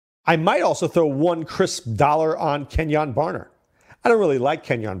 I might also throw one crisp dollar on Kenyon Barner. I don't really like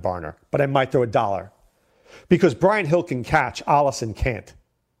Kenyon Barner, but I might throw $1 because Brian Hill can catch, Allison can't.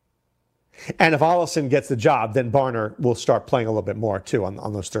 And if Allison gets the job, then Barner will start playing a little bit more too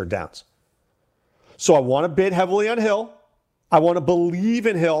on those third downs. So I want to bid heavily on Hill. I want to believe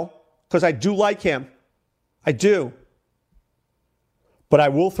in Hill because I do like him. I do. But I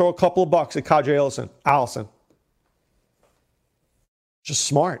will throw a couple of bucks at Quadri Allison. Just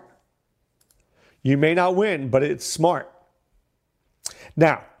smart. You may not win, but it's smart.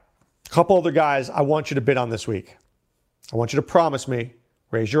 Now, a couple other guys I want you to bid on this week. I want you to promise me,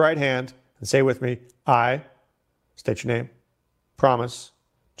 raise your right hand and say with me, I, state your name, promise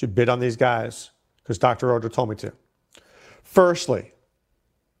to bid on these guys because Dr. Rojo told me to. Firstly,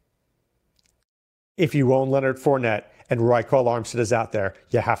 if you own Leonard Fournette and Ryquell Armstead is out there,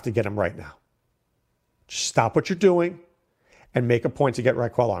 you have to get him right now. Just stop what you're doing and make a point to get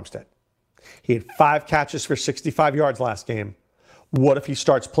Ryquell Armstead. He had 5 catches for 65 yards last game. What if he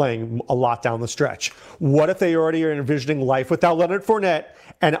starts playing a lot down the stretch? What if they already are envisioning life without Leonard Fournette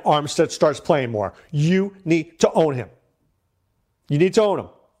and Armstead starts playing more? You need to own him. You need to own him.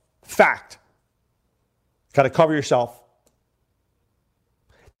 Fact. Got to cover yourself.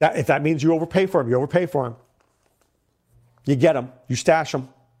 If that means you overpay for him, you overpay for him. You get him. You stash him.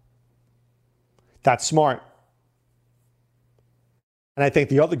 That's smart. And I think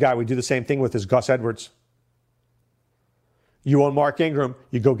the other guy we do the same thing with is Gus Edwards. You own Mark Ingram,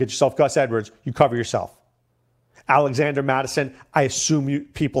 you go get yourself Gus Edwards, you cover yourself. Alexander Mattison, I assume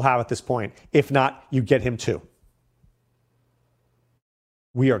people have at this point. If not, you get him too.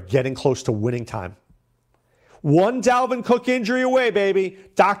 We are getting close to winning time. One Dalvin Cook injury away, baby.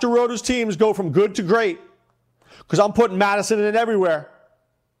 Dr. Roto's teams go from good to great because I'm putting Mattison in everywhere.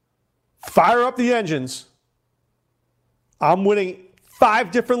 Fire up the engines. I'm winning 5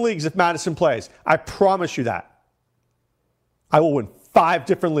 different leagues if Mattison plays. I promise you that. I will win 5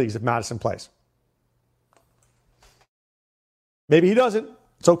 different leagues if Mattison plays. Maybe he doesn't.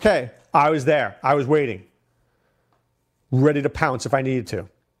 It's okay. I was there. I was waiting. Ready to pounce if I needed to.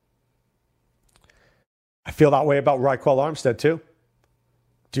 I feel that way about Ryquell Armstead too.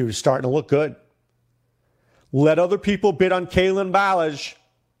 Dude is starting to look good. Let other people bid on Kalen Ballage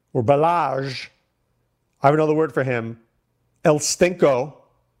or Ballage. I have another word for him. El Stinko.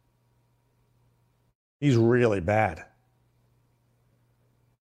 He's really bad.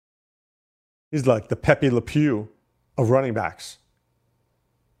 He's like the Pepe Le Pew of running backs.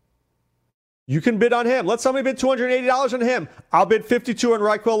 You can bid on him. Let somebody bid $280 on him. I'll bid $52 on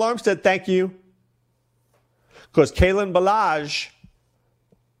Ryquell Armstead. Thank you. Because Kalen Ballage,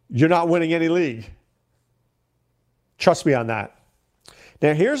 you're not winning any league. Trust me on that.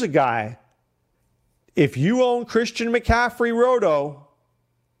 Now, here's a guy. If you own Christian McCaffrey Roto,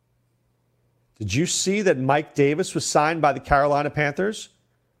 did you see that Mike Davis was signed by the Carolina Panthers?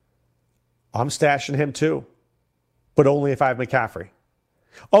 I'm stashing him too, but only if I have McCaffrey.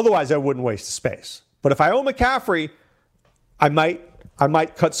 Otherwise, I wouldn't waste the space. But if I own McCaffrey, I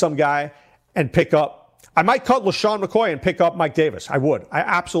might cut some guy and pick up. I might cut LaShawn McCoy and pick up Mike Davis. I would. I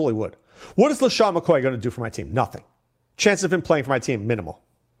absolutely would. What is LaShawn McCoy going to do for my team? Nothing. Chance of him playing for my team, minimal.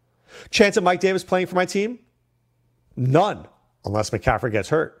 Chance of Mike Davis playing for my team? None. Unless McCaffrey gets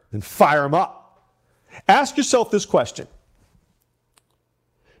hurt. Then fire him up. Ask yourself this question.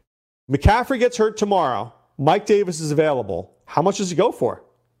 McCaffrey gets hurt tomorrow. Mike Davis is available. How much does he go for?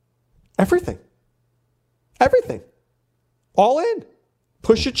 Everything. Everything. All in.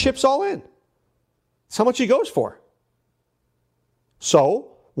 Push your chips all in. That's how much he goes for.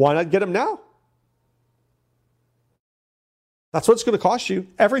 So, why not get him now? That's what it's going to cost you.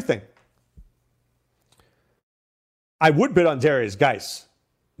 Everything. I would bid on Darius Geis.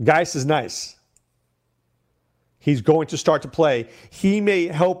 Geis is nice. He's going to start to play. He may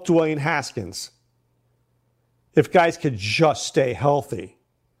help Dwayne Haskins. If guys could just stay healthy.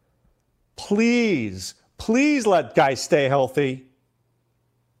 Please let guys stay healthy.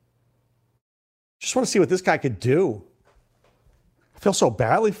 Just want to see what this guy could do. I feel so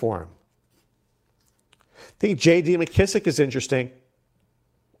badly for him. I think J.D. McKissick is interesting.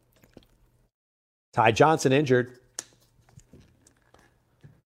 Ty Johnson injured.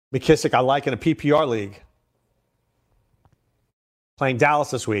 McKissick I like in a PPR league. Playing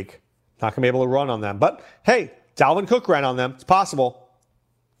Dallas this week. Not going to be able to run on them. But, hey, Dalvin Cook ran on them. It's possible.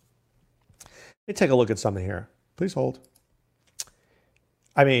 Let me take a look at something here. Please hold.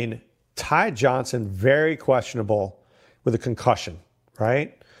 I mean, Ty Johnson, very questionable with a concussion,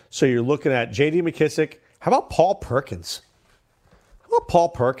 right? So you're looking at J.D. McKissic. How about Paul Perkins?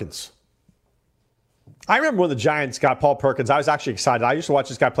 I remember when the Giants got Paul Perkins, I was actually excited. I used to watch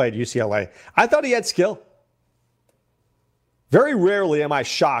this guy play at UCLA. I thought he had skill. Very rarely am I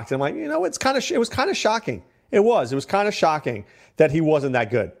shocked. I'm like, it was kind of shocking. It was kind of shocking that he wasn't that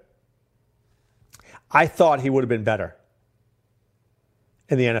good. I thought he would have been better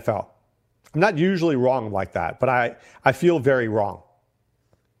in the NFL. I'm not usually wrong like that, but I feel very wrong.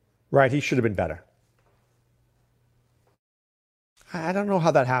 Right? He should have been better. I don't know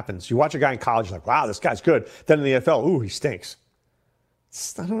how that happens. You watch a guy in college like, wow, this guy's good. Then in the NFL, ooh, he stinks.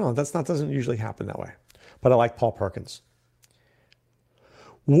 I don't know. Doesn't usually happen that way. But I like Paul Perkins.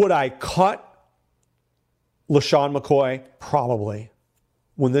 Would I cut LaShawn McCoy? Probably.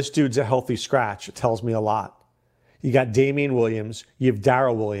 When this dude's a healthy scratch, it tells me a lot. You got Damian Williams. You have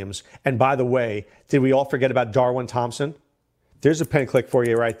Darrell Williams. And by the way, did we all forget about Darwin Thompson? There's a pin click for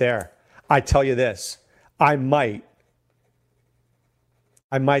you right there. I tell you this. I might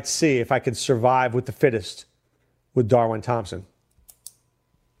see if I can survive with the fittest with Darwin Thompson.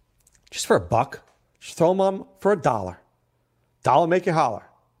 Just for $1. Just throw him on for $1. $1 make you holler.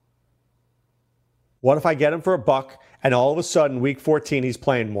 What if I get him for $1 and all of a sudden, week 14, he's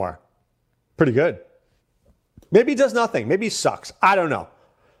playing more? Pretty good. Maybe he does nothing. Maybe he sucks. I don't know.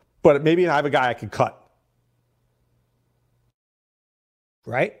 But maybe I have a guy I can cut.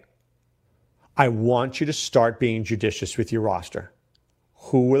 Right? I want you to start being judicious with your roster.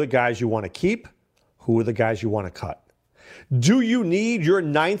 Who are the guys you want to keep? Who are the guys you want to cut? Do you need your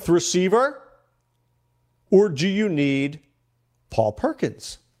 9th receiver? Or do you need Paul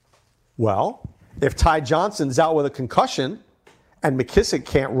Perkins? Well, if Ty Johnson's out with a concussion and McKissic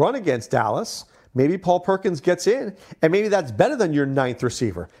can't run against Dallas, maybe Paul Perkins gets in, and maybe that's better than your 9th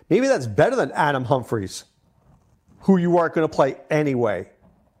receiver. Maybe that's better than Adam Humphries, who you aren't going to play anyway.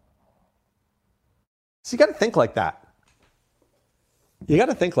 So you got to think like that. You got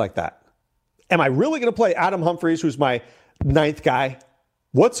to think like that. Am I really going to play Adam Humphries, who's my 9th guy?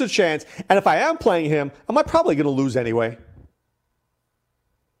 What's the chance? And if I am playing him, am I probably going to lose anyway?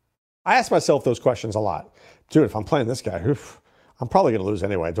 I ask myself those questions a lot. Dude, if I'm playing this guy, I'm probably going to lose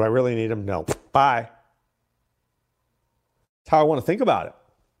anyway. Do I really need him? No. Bye. That's how I want to think about it.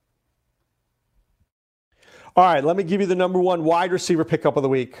 All right, let me give you the number 1 wide receiver pickup of the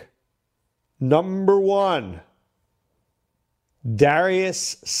week. Number 1.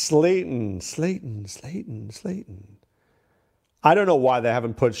 Darius Slayton. Slayton. I don't know why they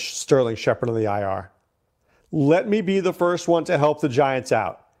haven't put Sterling Shepard on the IR. Let me be the first one to help the Giants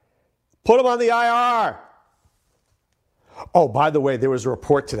out. Put him on the IR. Oh, by the way, there was a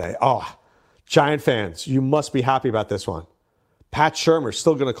report today. Oh, Giant fans, you must be happy about this one. Pat Shurmur's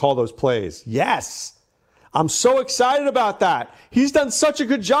still going to call those plays. Yes. I'm so excited about that. He's done such a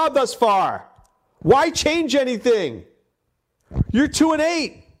good job thus far. Why change anything? You're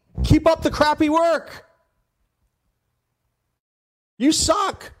 2-8. Keep up the crappy work. You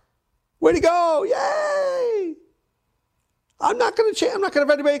suck. Way to go. Yay. I'm not going to change. I'm not going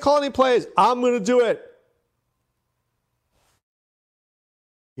to have anybody call any plays. I'm going to do it.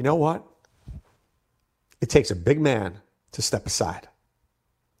 You know what? It takes a big man to step aside.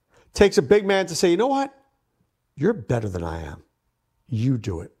 It takes a big man to say, you know what? You're better than I am. You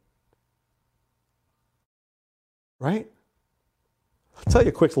do it. Right? I'll tell you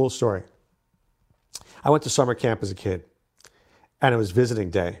a quick little story. I went to summer camp as a kid, and it was visiting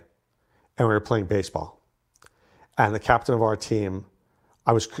day, and we were playing baseball. And the captain of our team,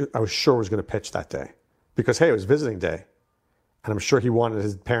 I was sure was going to pitch that day because, hey, it was visiting day, and I'm sure he wanted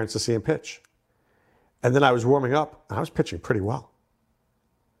his parents to see him pitch. And then I was warming up, and I was pitching pretty well.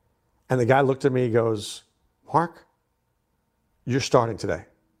 And the guy looked at me, he goes, Mark, you're starting today.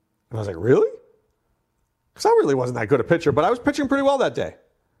 And I was like, really? Because I really wasn't that good a pitcher, but I was pitching pretty well that day.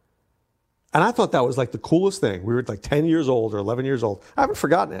 And I thought that was like the coolest thing. We were like 10 years old or 11 years old. I haven't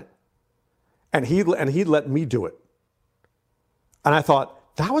forgotten it. And he let me do it. And I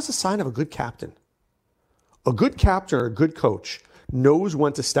thought, that was a sign of a good captain. A good captain or a good coach knows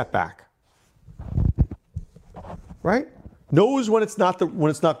when to step back. Right? Knows when it's not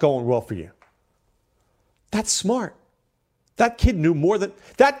going well for you. That's smart. That kid knew more than...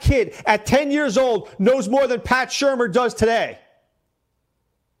 That kid at 10 years old knows more than Pat Shurmur does today.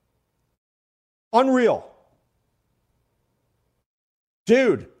 Unreal.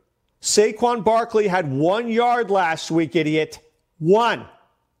 Dude, Saquon Barkley had 1 yard last week, idiot. 1.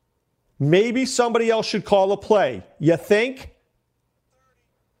 Maybe somebody else should call a play. You think?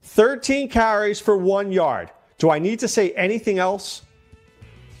 13 carries for 1 yard. Do I need to say anything else?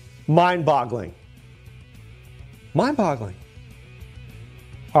 Mind-boggling. Mind-boggling.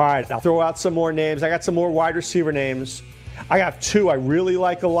 All right, I'll throw out some more names. I got some more wide receiver names. I got two I really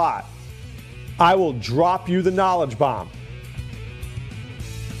like a lot. I will drop you the knowledge bomb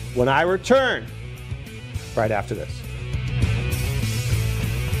when I return right after this.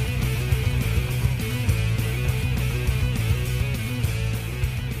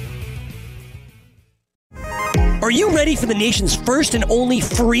 Are you ready for the nation's first and only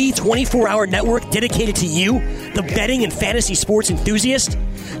free 24-hour network dedicated to you, the betting and fantasy sports enthusiast?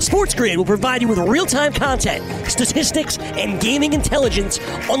 SportsGrid will provide you with real-time content, statistics, and gaming intelligence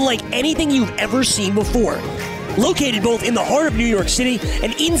unlike anything you've ever seen before. Located both in the heart of New York City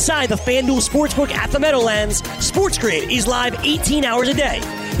and inside the FanDuel Sportsbook at the Meadowlands, SportsGrid is live 18 hours a day,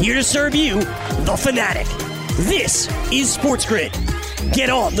 here to serve you, the fanatic. This is SportsGrid.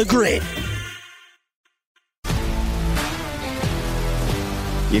 Get on the grid.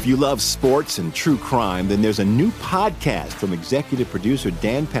 If you love sports and true crime, then there's a new podcast from executive producer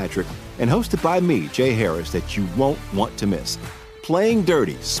Dan Patrick and hosted by me, Jay Harris, that you won't want to miss. Playing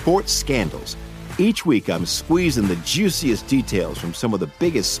Dirty: Sports Scandals. Each week, I'm squeezing the juiciest details from some of the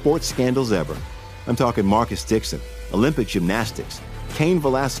biggest sports scandals ever. I'm talking Marcus Dixon, Olympic gymnastics, Cain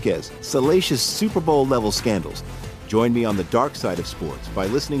Velasquez, salacious Super Bowl-level scandals. Join me on the dark side of sports by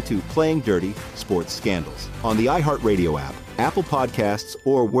listening to Playing Dirty: Sports Scandals on the iHeartRadio app, Apple Podcasts,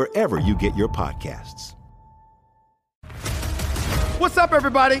 or wherever you get your podcasts. What's up,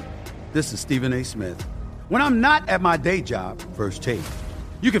 everybody? This is Stephen A. Smith. When I'm not at my day job, First Take,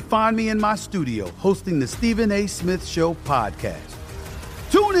 you can find me in my studio hosting the Stephen A. Smith Show podcast.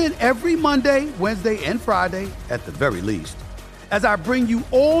 Tune in every Monday, Wednesday, and Friday, at the very least, as I bring you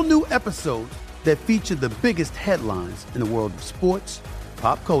all new episodes that feature the biggest headlines in the world of sports,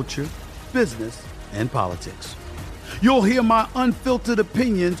 pop culture, business, and politics. You'll hear my unfiltered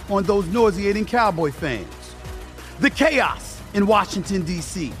opinions on those nauseating Cowboy fans, the chaos in Washington,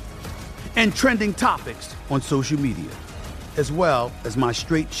 D.C., and trending topics on social media, as well as my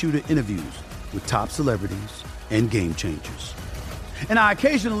straight shooter interviews with top celebrities and game changers. And I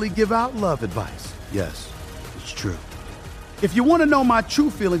occasionally give out love advice. Yes, it's true. If you want to know my true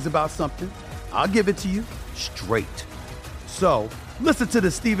feelings about something, I'll give it to you straight. So listen to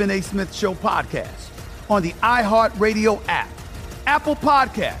the Stephen A. Smith Show podcast on the iHeartRadio app, Apple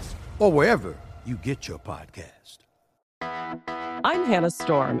Podcasts, or wherever you get your podcast. I'm Hannah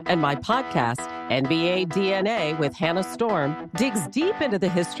Storm, and my podcast, NBA DNA with Hannah Storm, digs deep into the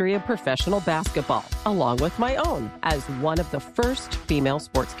history of professional basketball, along with my own, as one of the first female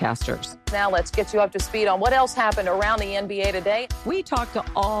sportscasters. Now let's get you up to speed on what else happened around the NBA today. We talk to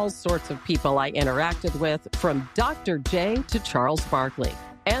all sorts of people I interacted with, from Dr. J to Charles Barkley,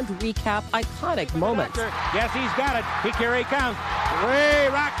 and recap iconic moments. Yes, he's got it. Here he comes. Way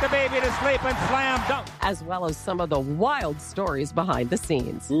rock the baby to sleep and slam dunk. As well as some of the wild stories behind the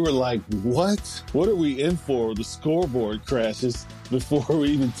scenes. We were like, what? What are we in for? The scoreboard crashes before we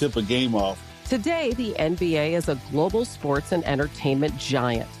even tip a game off. Today, the NBA is a global sports and entertainment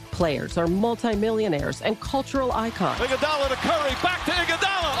giant. Players are multimillionaires and cultural icons. Iguodala to Curry, back to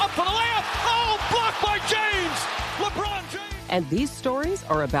Iguodala, up for the layup. Oh, blocked by James. LeBron James. And these stories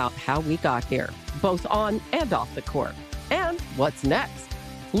are about how we got here, both on and off the court. And what's next?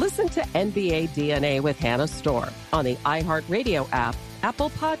 Listen to NBA DNA with Hannah Storm on the iHeartRadio app,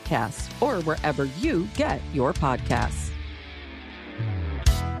 Apple Podcasts, or wherever you get your podcasts.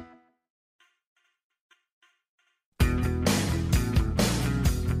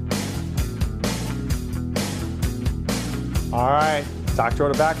 All right, Dr.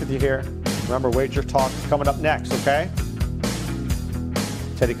 Oda back with you here. Remember, Wager Talk is coming up next, okay?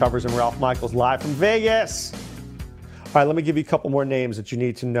 Teddy Covers and Ralph Michaels live from Vegas. All right, let me give you a couple more names that you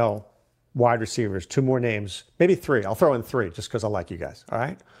need to know. Wide receivers, two more names, maybe three. I'll throw in three just because I like you guys, all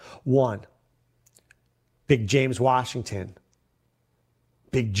right? One, Big James Washington.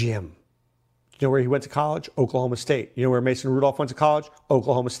 Big Jim. You know where he went to college? Oklahoma State. You know where Mason Rudolph went to college?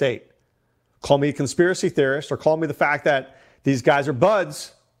 Oklahoma State. Call me a conspiracy theorist or call me the fact that these guys are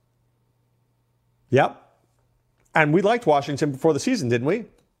buds. Yep. And we liked Washington before the season, didn't we?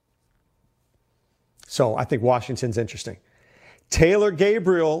 So I think Washington's interesting. Taylor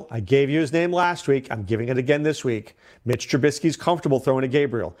Gabriel, I gave you his name last week. I'm giving it again this week. Mitch Trubisky's comfortable throwing to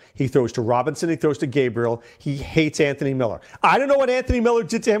Gabriel. He throws to Robinson. He throws to Gabriel. He hates Anthony Miller. I don't know what Anthony Miller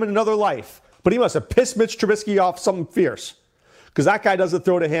did to him in another life, but he must have pissed Mitch Trubisky off something fierce because that guy doesn't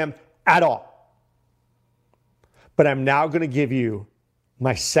throw to him at all. But I'm now going to give you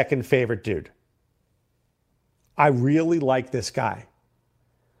my second favorite dude. I really like this guy.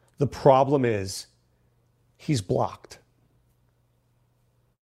 The problem is he's blocked.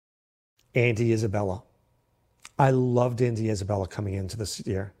 Andy Isabella. I loved Andy Isabella coming into this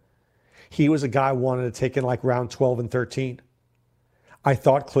year. He was a guy I wanted to take in like round 12 and 13. I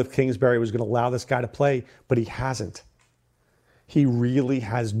thought Cliff Kingsbury was going to allow this guy to play, but he hasn't. He really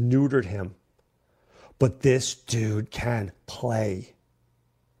has neutered him. But this dude can play.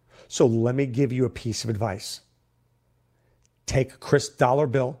 So let me give you a piece of advice. Take a Chris dollar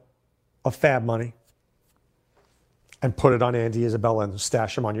bill of Fab money and put it on Andy Isabella and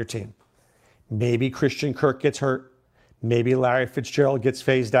stash him on your team. Maybe Christian Kirk gets hurt. Maybe Larry Fitzgerald gets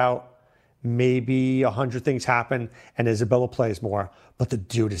phased out. Maybe 100 things happen and Isabella plays more. But the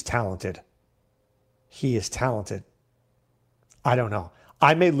dude is talented. He is talented. I don't know.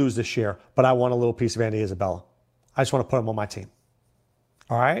 I may lose this year, but I want a little piece of Andy Isabella. I just want to put him on my team.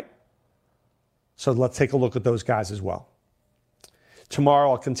 All right? So let's take a look at those guys as well. Tomorrow,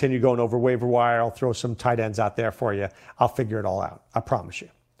 I'll continue going over waiver wire. I'll throw some tight ends out there for you. I'll figure it all out. I promise you.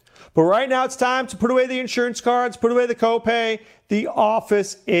 But right now, it's time to put away the insurance cards, put away the copay. The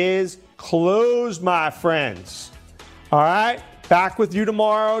office is closed, my friends. All right? Back with you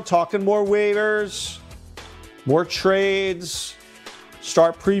tomorrow, talking more waivers, more trades,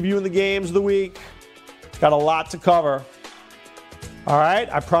 start previewing the games of the week. Got a lot to cover. All right?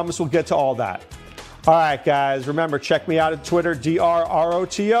 I promise we'll get to all that. All right, guys. Remember, check me out at Twitter,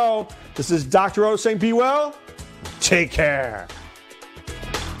 DRROTO. This is Dr. O saying be well. Take care.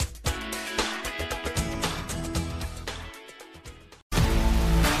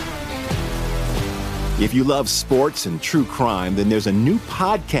 If you love sports and true crime, then there's a new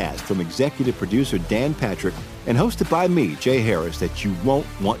podcast from executive producer Dan Patrick and hosted by me, Jay Harris, that you won't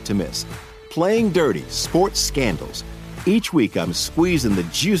want to miss. Playing Dirty: Sports Scandals. Each week, I'm squeezing the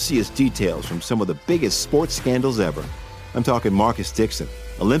juiciest details from some of the biggest sports scandals ever. I'm talking Marcus Dixon,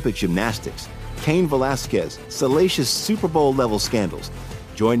 Olympic gymnastics, Cain Velasquez, salacious Super Bowl-level scandals.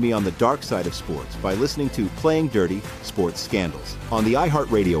 Join me on the dark side of sports by listening to Playing Dirty: Sports Scandals on the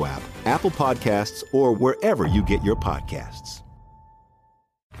iHeartRadio app, Apple Podcasts, or wherever you get your podcasts.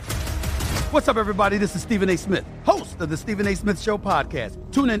 What's up, everybody? This is Stephen A. Smith, host of the Stephen A. Smith Show podcast.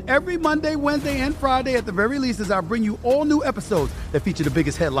 Tune in every Monday, Wednesday, and Friday at the very least as I bring you all new episodes that feature the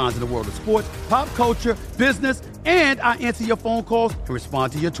biggest headlines in the world of sports, pop culture, business, and I answer your phone calls and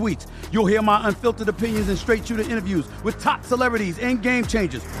respond to your tweets. You'll hear my unfiltered opinions and straight-shooter interviews with top celebrities and game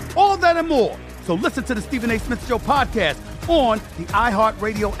changers. All that and more. So listen to the Stephen A. Smith Show podcast on the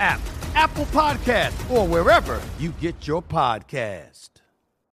iHeartRadio app, Apple Podcasts, or wherever you get your podcast.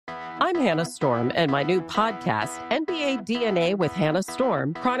 I'm Hannah Storm, and my new podcast, NBA DNA with Hannah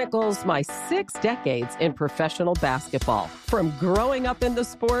Storm, chronicles my 6 decades in professional basketball. From growing up in the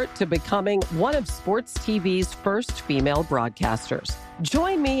sport to becoming one of sports TV's first female broadcasters.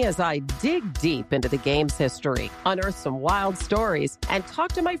 Join me as I dig deep into the game's history, unearth some wild stories, and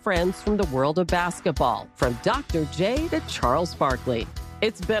talk to my friends from the world of basketball, from Dr. J to Charles Barkley.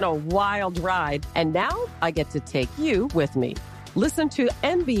 It's been a wild ride, and now I get to take you with me. Listen to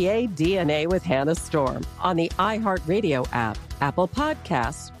NBA DNA with Hannah Storm on the iHeartRadio app, Apple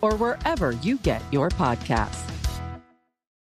Podcasts, or wherever you get your podcasts.